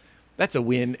Lions. That's a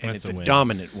win, and That's it's a a win.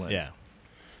 dominant one. Yeah.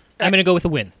 I'm going to go with a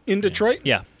win. In Detroit?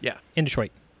 Yeah. Yeah. In Detroit.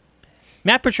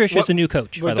 Matt Patricia's What- a new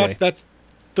coach, by But the way. that's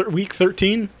week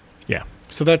 13. Yeah.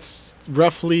 So that's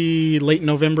roughly late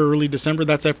November, early December.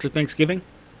 That's after Thanksgiving,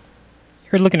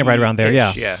 You're looking at right around there,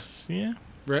 yeah. Yeah. Yeah.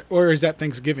 right? Or is that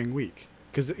Thanksgiving week?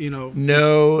 Because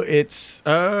No, it's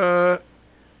no,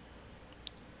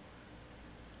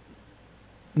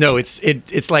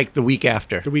 it's like the week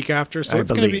after. the week after. So I it's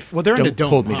going to be. believe. Well, they're in Don't a dome.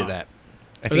 hold me huh? to that.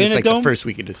 I Are think they it's in a like dome? the first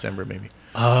week of December, maybe.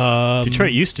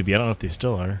 Detroit used to be. I don't know if they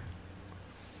still are.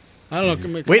 I don't know.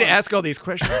 Come Way to on. ask all these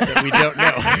questions that we don't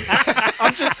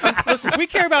know. Listen, we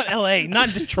care about L.A.,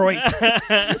 not Detroit.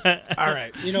 All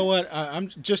right. You know what? I'm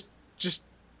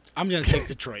I'm going to take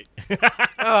Detroit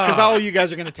because all of you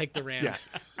guys are going to take the Rams.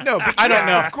 No, but I don't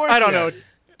know. Of course, I don't you know. are.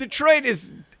 Detroit is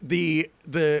the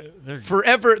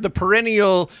forever the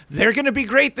perennial. They're going to be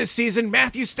great this season.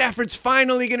 Matthew Stafford's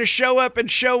finally going to show up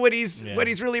and show what he's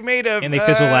really made of. And they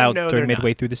fizzle out no, during they're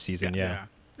midway through the season, yeah.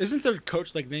 Isn't there a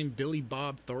coach like named Billy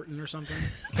Bob Thornton or something?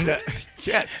 not.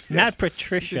 Yes. Matt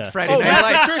Patricia. Friday Oh, Night Matt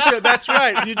Lights. Patricia. That's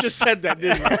right. You just said that,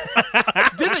 didn't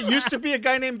you? Didn't it used to be a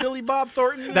guy named Billy Bob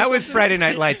Thornton? or That was something? Friday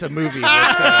Night Lights, a movie. With,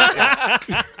 yeah.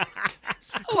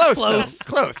 Close. Though.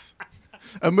 Close.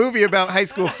 A movie about high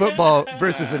school football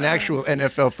versus an actual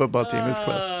NFL football team is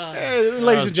close.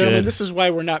 Ladies and gentlemen, good. this is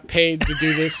why we're not paid to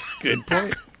do this. Good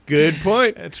point. Good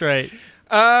point. That's right.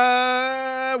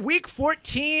 Week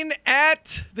 14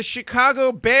 at the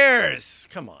Chicago Bears.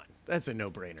 Come on. That's a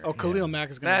no-brainer. Oh, Khalil Mack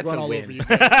is going That's to run a all win. over you.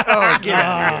 Oh, get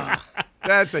out of here.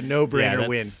 That's a no-brainer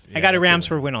win. I got a Rams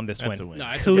for a win on this That's one. a win. No,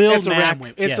 it's Khalil it's a Ram Mack,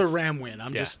 win. It's a yes. Ram win.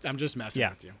 I'm Yeah. just messing Yeah.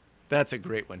 with you. That's a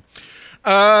great one.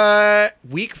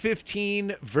 Week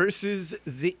 15 versus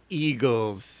the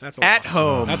Eagles. That's a at loss.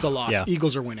 home. That's a loss. Yeah.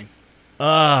 Eagles are winning.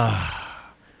 How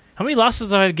many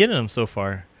losses have I given them so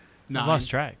far? Nine. I've lost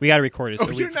track. We got to record it. So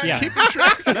You're not yeah. keeping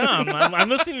track. No, I'm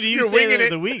listening to you You're say winging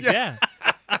the it. weeks. Yeah.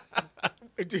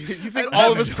 Do you think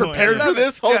all of us prepared for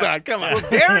this? Hold on, come on. Well,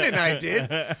 Darren and I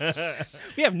did.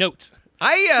 We have notes.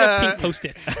 We have pink I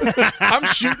Post-its. I'm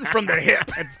shooting from the hip.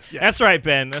 That's right,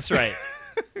 Ben. That's right.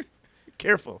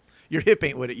 careful. Your hip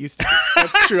ain't what it used to be.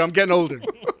 That's true. I'm getting older.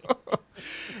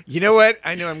 You know what?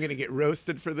 I know I'm going to get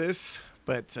roasted for this,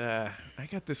 but I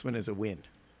got this one as a win.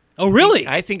 Oh, really?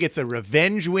 I think it's a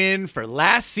revenge win for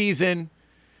last season.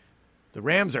 The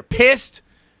Rams are pissed.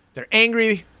 They're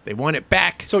angry. They want it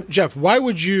back. So, Jeff, why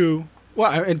would you?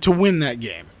 Well, and to win that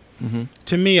game,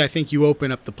 to me, I think you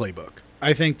open up the playbook.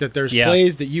 I think that there's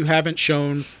plays that you haven't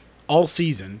shown all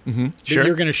season that Sure.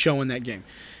 you're going to show in that game.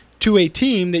 To a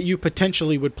team that you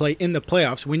potentially would play in the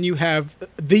playoffs when you have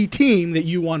the team that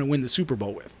you want to win the Super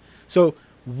Bowl with. So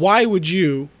why would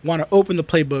you want to open the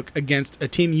playbook against a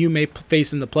team you may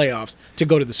face in the playoffs to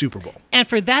go to the Super Bowl? And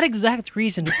for that exact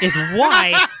reason is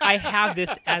why I have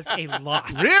this as a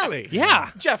loss. Really?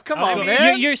 Yeah. Jeff, come I on, mean,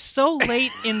 man. You're so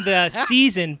late in the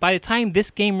season by the time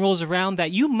this game rolls around that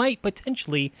you might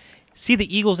potentially see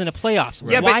the Eagles in the playoffs.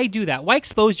 Yeah, Why do that? Why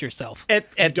expose yourself? At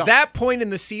that point in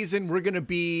the season, we're going to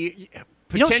be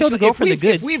You don't show the go for the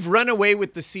goods. If we've run away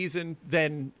with the season,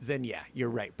 then yeah, you're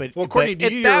right. But Well, Courtney, but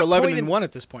at you're that 11 point and 1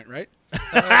 at this point, right?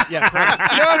 Yeah,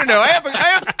 probably. No. I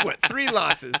have what 3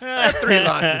 losses? I have 3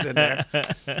 losses in there.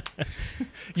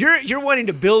 You're wanting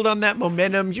to build on that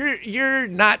momentum. You're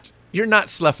not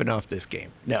sloughing off this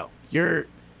game. No, you're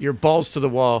balls to the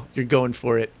wall. You're going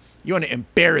for it. You want to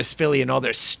embarrass Philly and all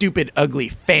their stupid, ugly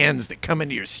fans that come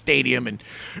into your stadium and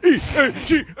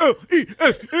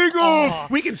E-A-G-L-E-S Eagles.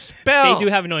 We can spell. They do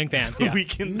have annoying fans. Yeah. We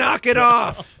can knock it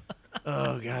off.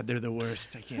 Oh God, they're the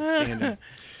worst. I can't stand them.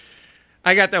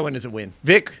 I got that one as a win.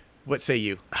 Vic, what say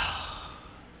you?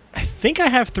 I think I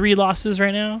have 3 losses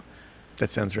right now. That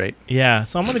sounds right. Yeah,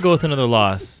 so I'm going to go with another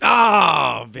loss.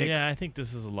 Oh, Vic. Yeah, I think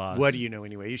this is a loss. What do you know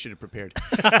anyway? You should have prepared.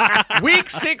 Week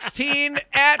 16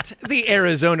 at the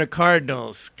Arizona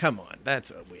Cardinals. Come on,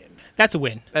 that's a win. That's a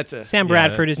win. That's a Sam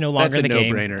Bradford is no longer in the that's a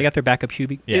game. no-brainer. They got their backup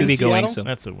QB, Yeah. In QB going. Seattle? So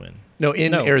That's a win. No,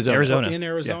 in No, Arizona. Arizona. In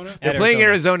Arizona. They're At playing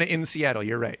Arizona. Arizona in Seattle.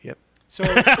 You're right. Yep. So,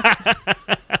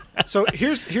 so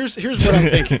here's what I'm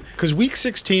thinking. Because Week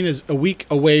 16 is a week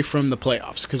away from the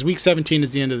playoffs. Because Week 17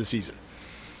 is the end of the season.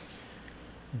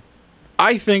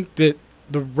 I think that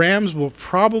the Rams will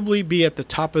probably be at the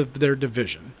top of their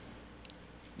division,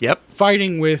 Yep.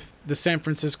 fighting with the San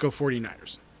Francisco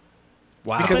 49ers.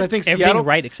 Wow. Because I think Everything Seattle,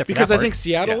 right except for because that I part. think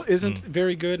Seattle isn't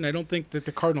very good, and I don't think that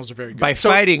the Cardinals are very good. by So-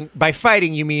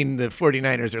 fighting, you mean the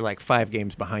 49ers are like 5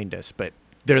 games behind us, but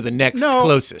they're the next No.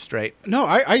 closest, right? No,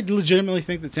 I legitimately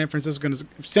think that San Francisco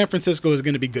is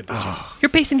going to be good this year. You're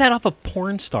basing that off of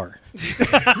porn star.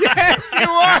 Yes, you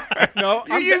are. No,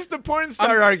 You used the porn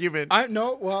star argument. I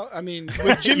no. Well, I mean,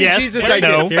 with Jimmy Yes, Jesus, but I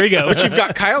no. did. Here we go. But you've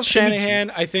got Kyle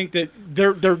Shanahan. I think that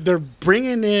they're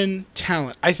bringing in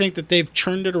talent. I think that they've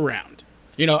churned it around.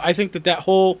 You know, I think that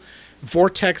whole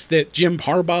vortex that Jim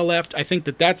Harbaugh left, I think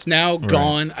that that's now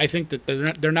gone. I think that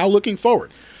they're now looking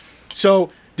forward.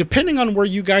 So, depending on where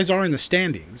you guys are in the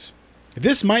standings,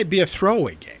 this might be a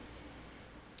throwaway game.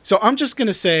 So I'm just going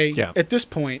to say, at this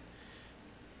point,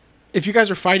 if you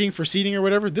guys are fighting for seeding or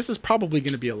whatever, this is probably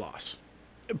going to be a loss.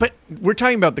 But we're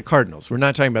talking about the Cardinals. We're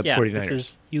not talking about Yeah, the 49ers. this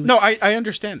is you. No, I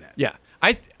understand that. Yeah.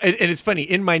 And it's funny.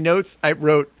 In my notes, I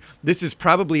wrote, this is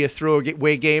probably a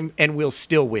throwaway game and we'll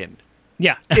still win.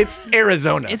 Yeah. It's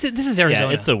Arizona. This is Arizona.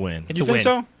 Yeah, it's a win. It's You a think win.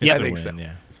 so? It's I a think win, so.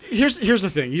 yeah. Here's the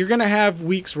thing. You're going to have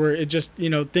weeks where it just,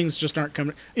 things just aren't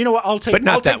coming. You know what? I'll take but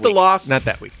not I'll that take the week. loss. Not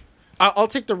that week. I'll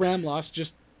take the Ram loss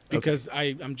just because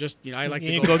I'm just, I like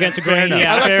to You go, go against the Fair grain. enough.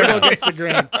 Yeah. I like Fair to go enough. against the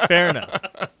grain. Fair enough.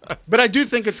 But I do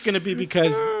think it's going to be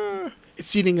because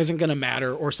seeding isn't going to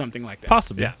matter or something like that.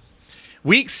 Possibly. Yeah.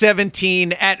 Week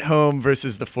 17 at home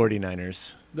versus the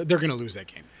 49ers. They're going to lose that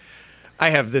game. I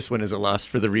have this one as a loss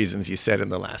for the reasons you said in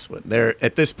the last one. They're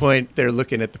at this point, they're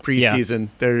looking at the preseason.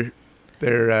 They're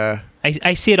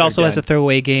I see it also as a done.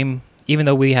 throwaway game, even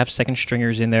though we have second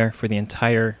stringers in there for the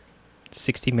entire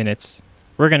 60 minutes.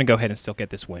 We're going to go ahead and still get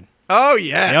this win. Oh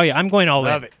yes. Oh, yeah. I'm going all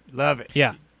Love in. it. Love it.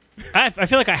 Yeah. I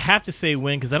feel like I have to say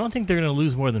win because I don't think they're going to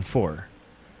lose more than 4.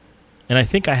 And I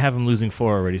think I have them losing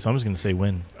 4 already, so I'm just going to say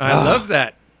win. I love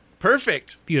that.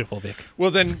 Perfect. Beautiful, Vic.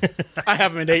 Well then I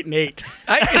have them at 8-8.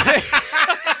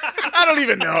 I don't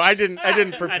even know. I didn't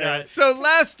prepare. so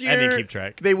last year I didn't keep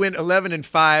track. they went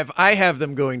 11-5. I have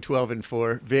them going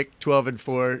 12-4. Vic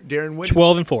 12-4. Darren Wood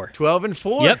 12-4.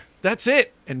 12-4. Yep. That's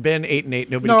it. And Ben 8-8.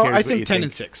 Nobody No, cares. I what think you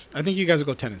 10-6. I think you guys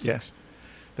will go 10-6. Yes.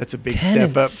 That's a big 10 step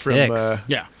up and from 6.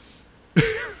 Yeah.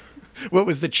 what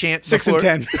was the chant? 6 before?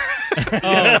 and 10.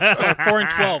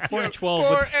 4-12. 4-12. 4 and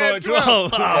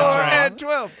 12. 4 and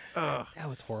 12. Oh, That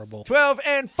was horrible.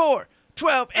 12-4.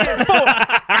 12-4.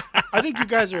 I think you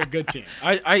guys are a good team.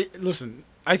 I listen.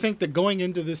 I think that going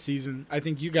into this season, I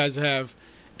think you guys have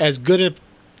as good a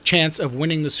chance of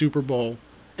winning the Super Bowl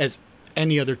as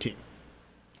any other team.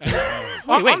 Wait.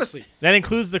 Honestly, That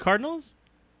includes the Cardinals?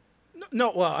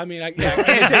 No, well, I mean, I can't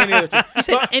say any other team. You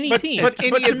said any team. As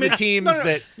any to of me- the teams no, no,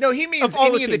 no. that he means Of all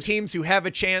any the of the teams. teams who have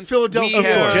a chance. Philadelphia, we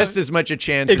have of course. just as much a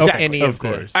chance Exactly. as any Of of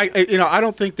course. theirs.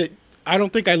 I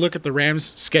don't think I look at the Rams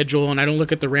schedule and I don't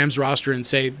look at the Rams roster and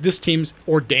say this team's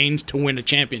ordained to win a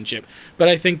championship. But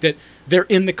I think that they're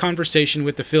in the conversation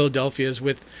with the Philadelphias,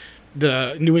 with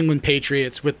the New England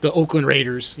Patriots, with the Oakland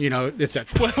Raiders, etc.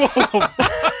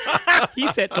 He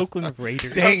said Oakland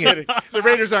Raiders. Dang it! The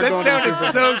Raiders aren't That going to the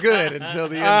Super sounded Bowl. so good until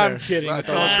the end. I'm there. kidding. Lost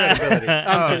all credibility.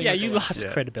 I'm kidding. Yeah, you lost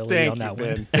credibility Thank on you, that Ben.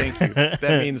 one. Thank you.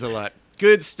 That means a lot.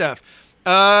 Good stuff.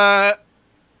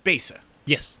 Besa,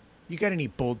 Yes. you got any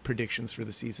bold predictions for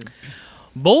the season?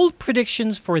 Bold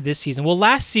predictions for this season. Well,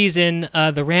 last season,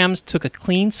 the Rams took a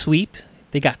clean sweep.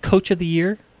 They got Coach of the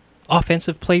Year,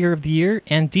 Offensive Player of the Year,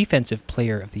 and Defensive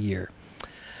Player of the Year.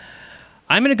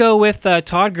 I'm going to go with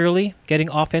Todd Gurley getting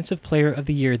Offensive Player of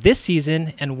the Year this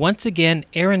season, and once again,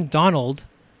 Aaron Donald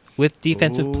with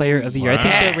Defensive Player of the Year. I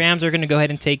think the Rams are going to go ahead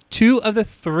and take 2 of the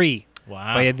 3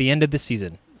 Wow. by the end of the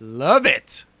season. Love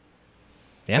it.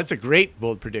 Yeah. That's a great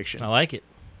bold prediction. I like it.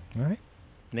 All right.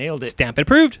 Nailed it. Stamp it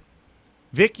approved.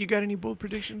 Vic, you got any bold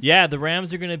predictions? Yeah, the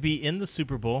Rams are going to be in the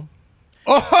Super Bowl.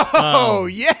 Oh,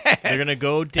 yes. They're going to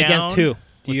go down Against who? Do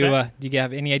What's you that? do you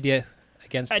have any idea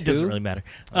against It who? doesn't really matter.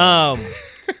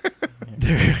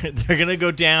 They're going to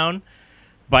go down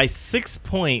by 6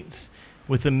 points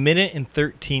with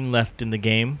 1:13 left in the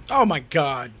game. Oh my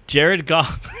God! Jared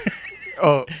Goff.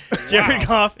 Oh, Jared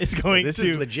Goff is going this to.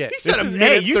 is legit. said a Hey,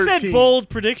 minute you 13. said bold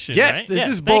prediction. Yes, right? this Yeah,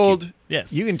 is thank you. bold.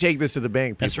 Yes, You can take this to the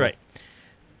bank, people. that's right.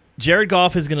 Jared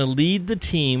Goff is going to lead the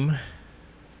team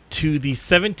to the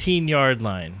 17-yard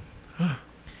line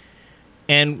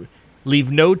and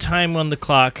leave no time on the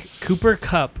clock. Cooper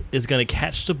Kupp is going to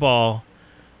catch the ball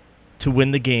to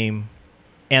win the game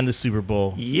and the Super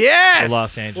Bowl. Yes. The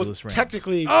Los Well, Angeles Rams.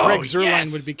 technically, Oh, Greg Zerline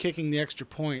yes. would be kicking the extra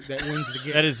point that wins the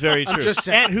game. That is very true. just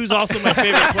saying. And who's also my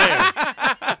favorite player.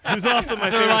 Who's also my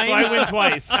favorite, so I win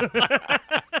twice.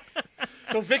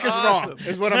 So Vic is wrong,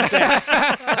 is what I'm saying.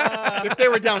 If they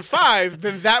were down 5,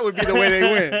 then that would be the way they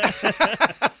win.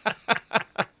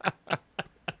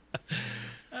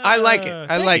 I like it.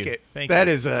 I like you. it. Thank That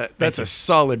you. is that's a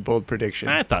solid bold prediction.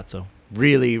 I thought so.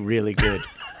 Really, really good.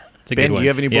 It's a Ben, good do one. you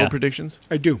have any bold Yeah. predictions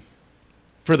I do.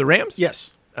 for the Rams?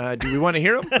 Yes. Do we want to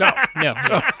hear them? No.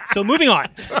 No. So moving on.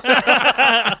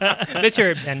 Let's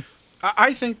hear it, Ben.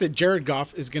 I think that Jared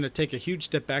Goff is going to take a huge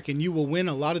step back, and you will win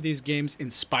a lot of these games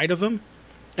in spite of him.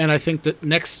 And I think that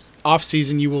next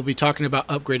offseason you will be talking about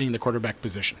upgrading the quarterback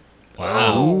position.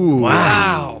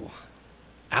 Wow.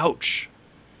 Ouch.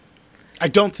 I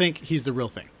don't think he's the real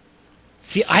thing.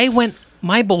 See,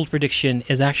 my bold prediction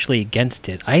is actually against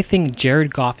it. I think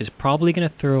Jared Goff is probably going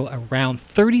to throw around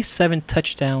 37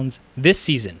 touchdowns this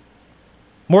season.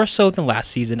 More so than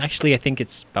last season. Actually, I think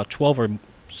it's about 12 or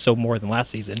so more than last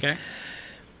season. Okay.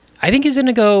 I think he's going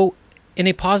to go in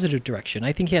a positive direction.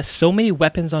 I think he has so many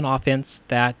weapons on offense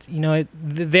that,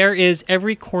 there is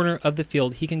every corner of the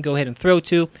field he can go ahead and throw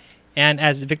to. And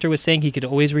as Victor was saying, he could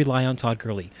always rely on Todd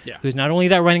Gurley, who's not only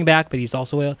that running back, but he's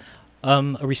also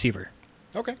a receiver.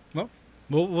 Okay. Well,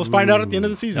 we'll find out at the end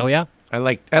of the season. Oh, yeah. I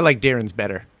like Darren's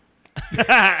better.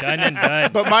 Done and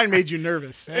done. But mine made you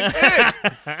nervous.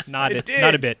 Not It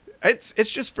a did. bit. It's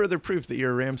just further proof that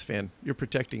you're a Rams fan. You're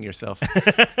protecting yourself.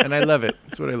 And I love it.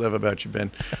 That's what I love about you,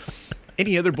 Ben.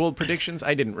 Any other bold predictions?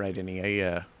 I didn't write any.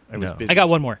 I was No. busy. I got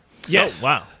one more. Yes. Oh,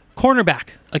 wow.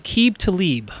 Cornerback, Aqib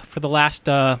Talib, for the last,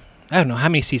 I don't know how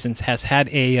many seasons, has had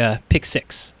a pick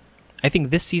six. I think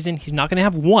this season he's not going to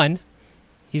have one.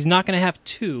 He's not going to have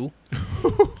two.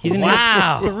 He's going to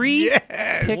have 3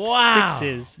 pick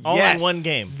sixes All Yes. in one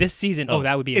game. this season. Oh,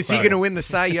 that would be Is he incredible. going to win the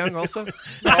Cy Young also?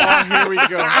 Oh, here we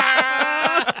go.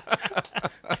 I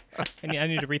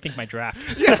need to rethink my draft.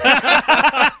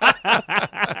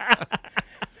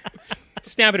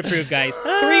 Stamp it approved, guys.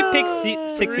 3 pick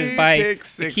sixes 3 by pick Aqib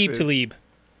sixes. Talib.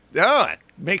 Oh, it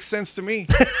makes sense to me.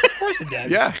 Of course it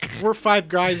does. Yeah. We're 4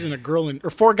 guys and a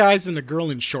girl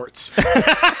in shorts.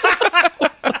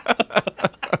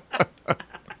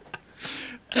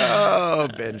 Oh,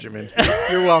 Benjamin.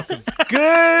 You're welcome.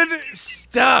 Good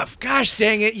stuff. Gosh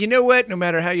dang it. You know what? No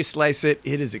matter how you slice it,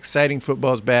 it is exciting.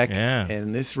 Football's back. Yeah.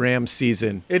 And this Rams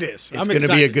season. It is. It's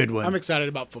gonna be a good one. I'm excited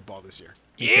about football this year.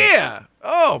 Yeah.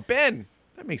 Oh, Ben.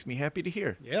 That makes me happy to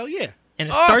hear. Hell yeah. And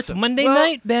it starts Awesome. Monday Well-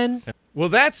 night, Ben. Well,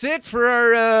 that's it for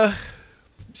our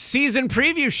season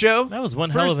preview show. That was one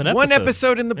hell of an First- One episode.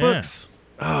 episode in the Yeah. books.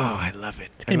 Oh, I love it.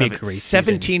 It's gonna be a great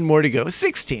 17 more to go.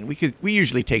 16. We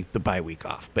usually take the bye week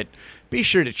off, but be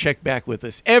sure to check back with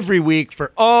us every week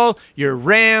for all your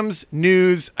Rams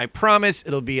news. I promise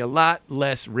it'll be a lot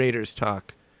less Raiders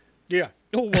talk Yeah.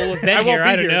 Oh, well, with Ben I won't here, be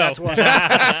I don't here. know. That's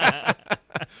why.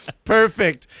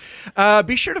 Perfect.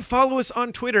 Be sure to follow us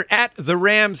on Twitter at The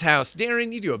Rams House.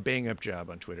 Darren, you do a bang-up job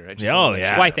on Twitter. I just Oh, wanna let you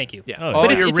yeah. know. Why, thank you. Yeah, Oh, all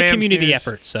but it's, your it's a Rams community news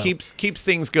effort. So keeps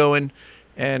things going,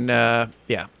 and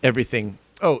everything.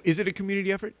 Oh, is it a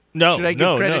community effort? No, Should I give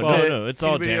no, credit no, to no. It's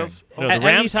all anybody Darren. else? No, At the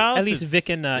Rams least- house. at least is- Vic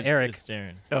and, is- Eric. is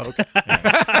Darren. Oh, okay.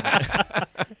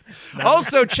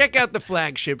 Also, check out the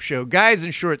flagship show, Guys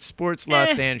in Short Sports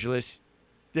Los Angeles.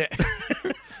 Yeah.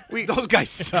 Those guys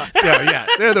suck. Yeah,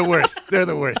 they're the worst. They're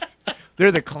the worst.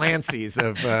 They're the Clancys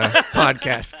of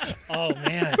podcasts. oh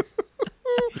man,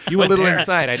 A little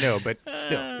inside, I know, but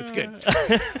still, it's good.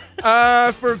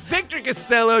 For Victor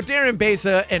Costello, Darren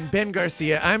Besa, and Ben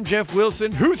Garcia, I'm Jeff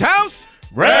Wilson. Whose house?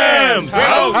 Rams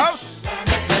House.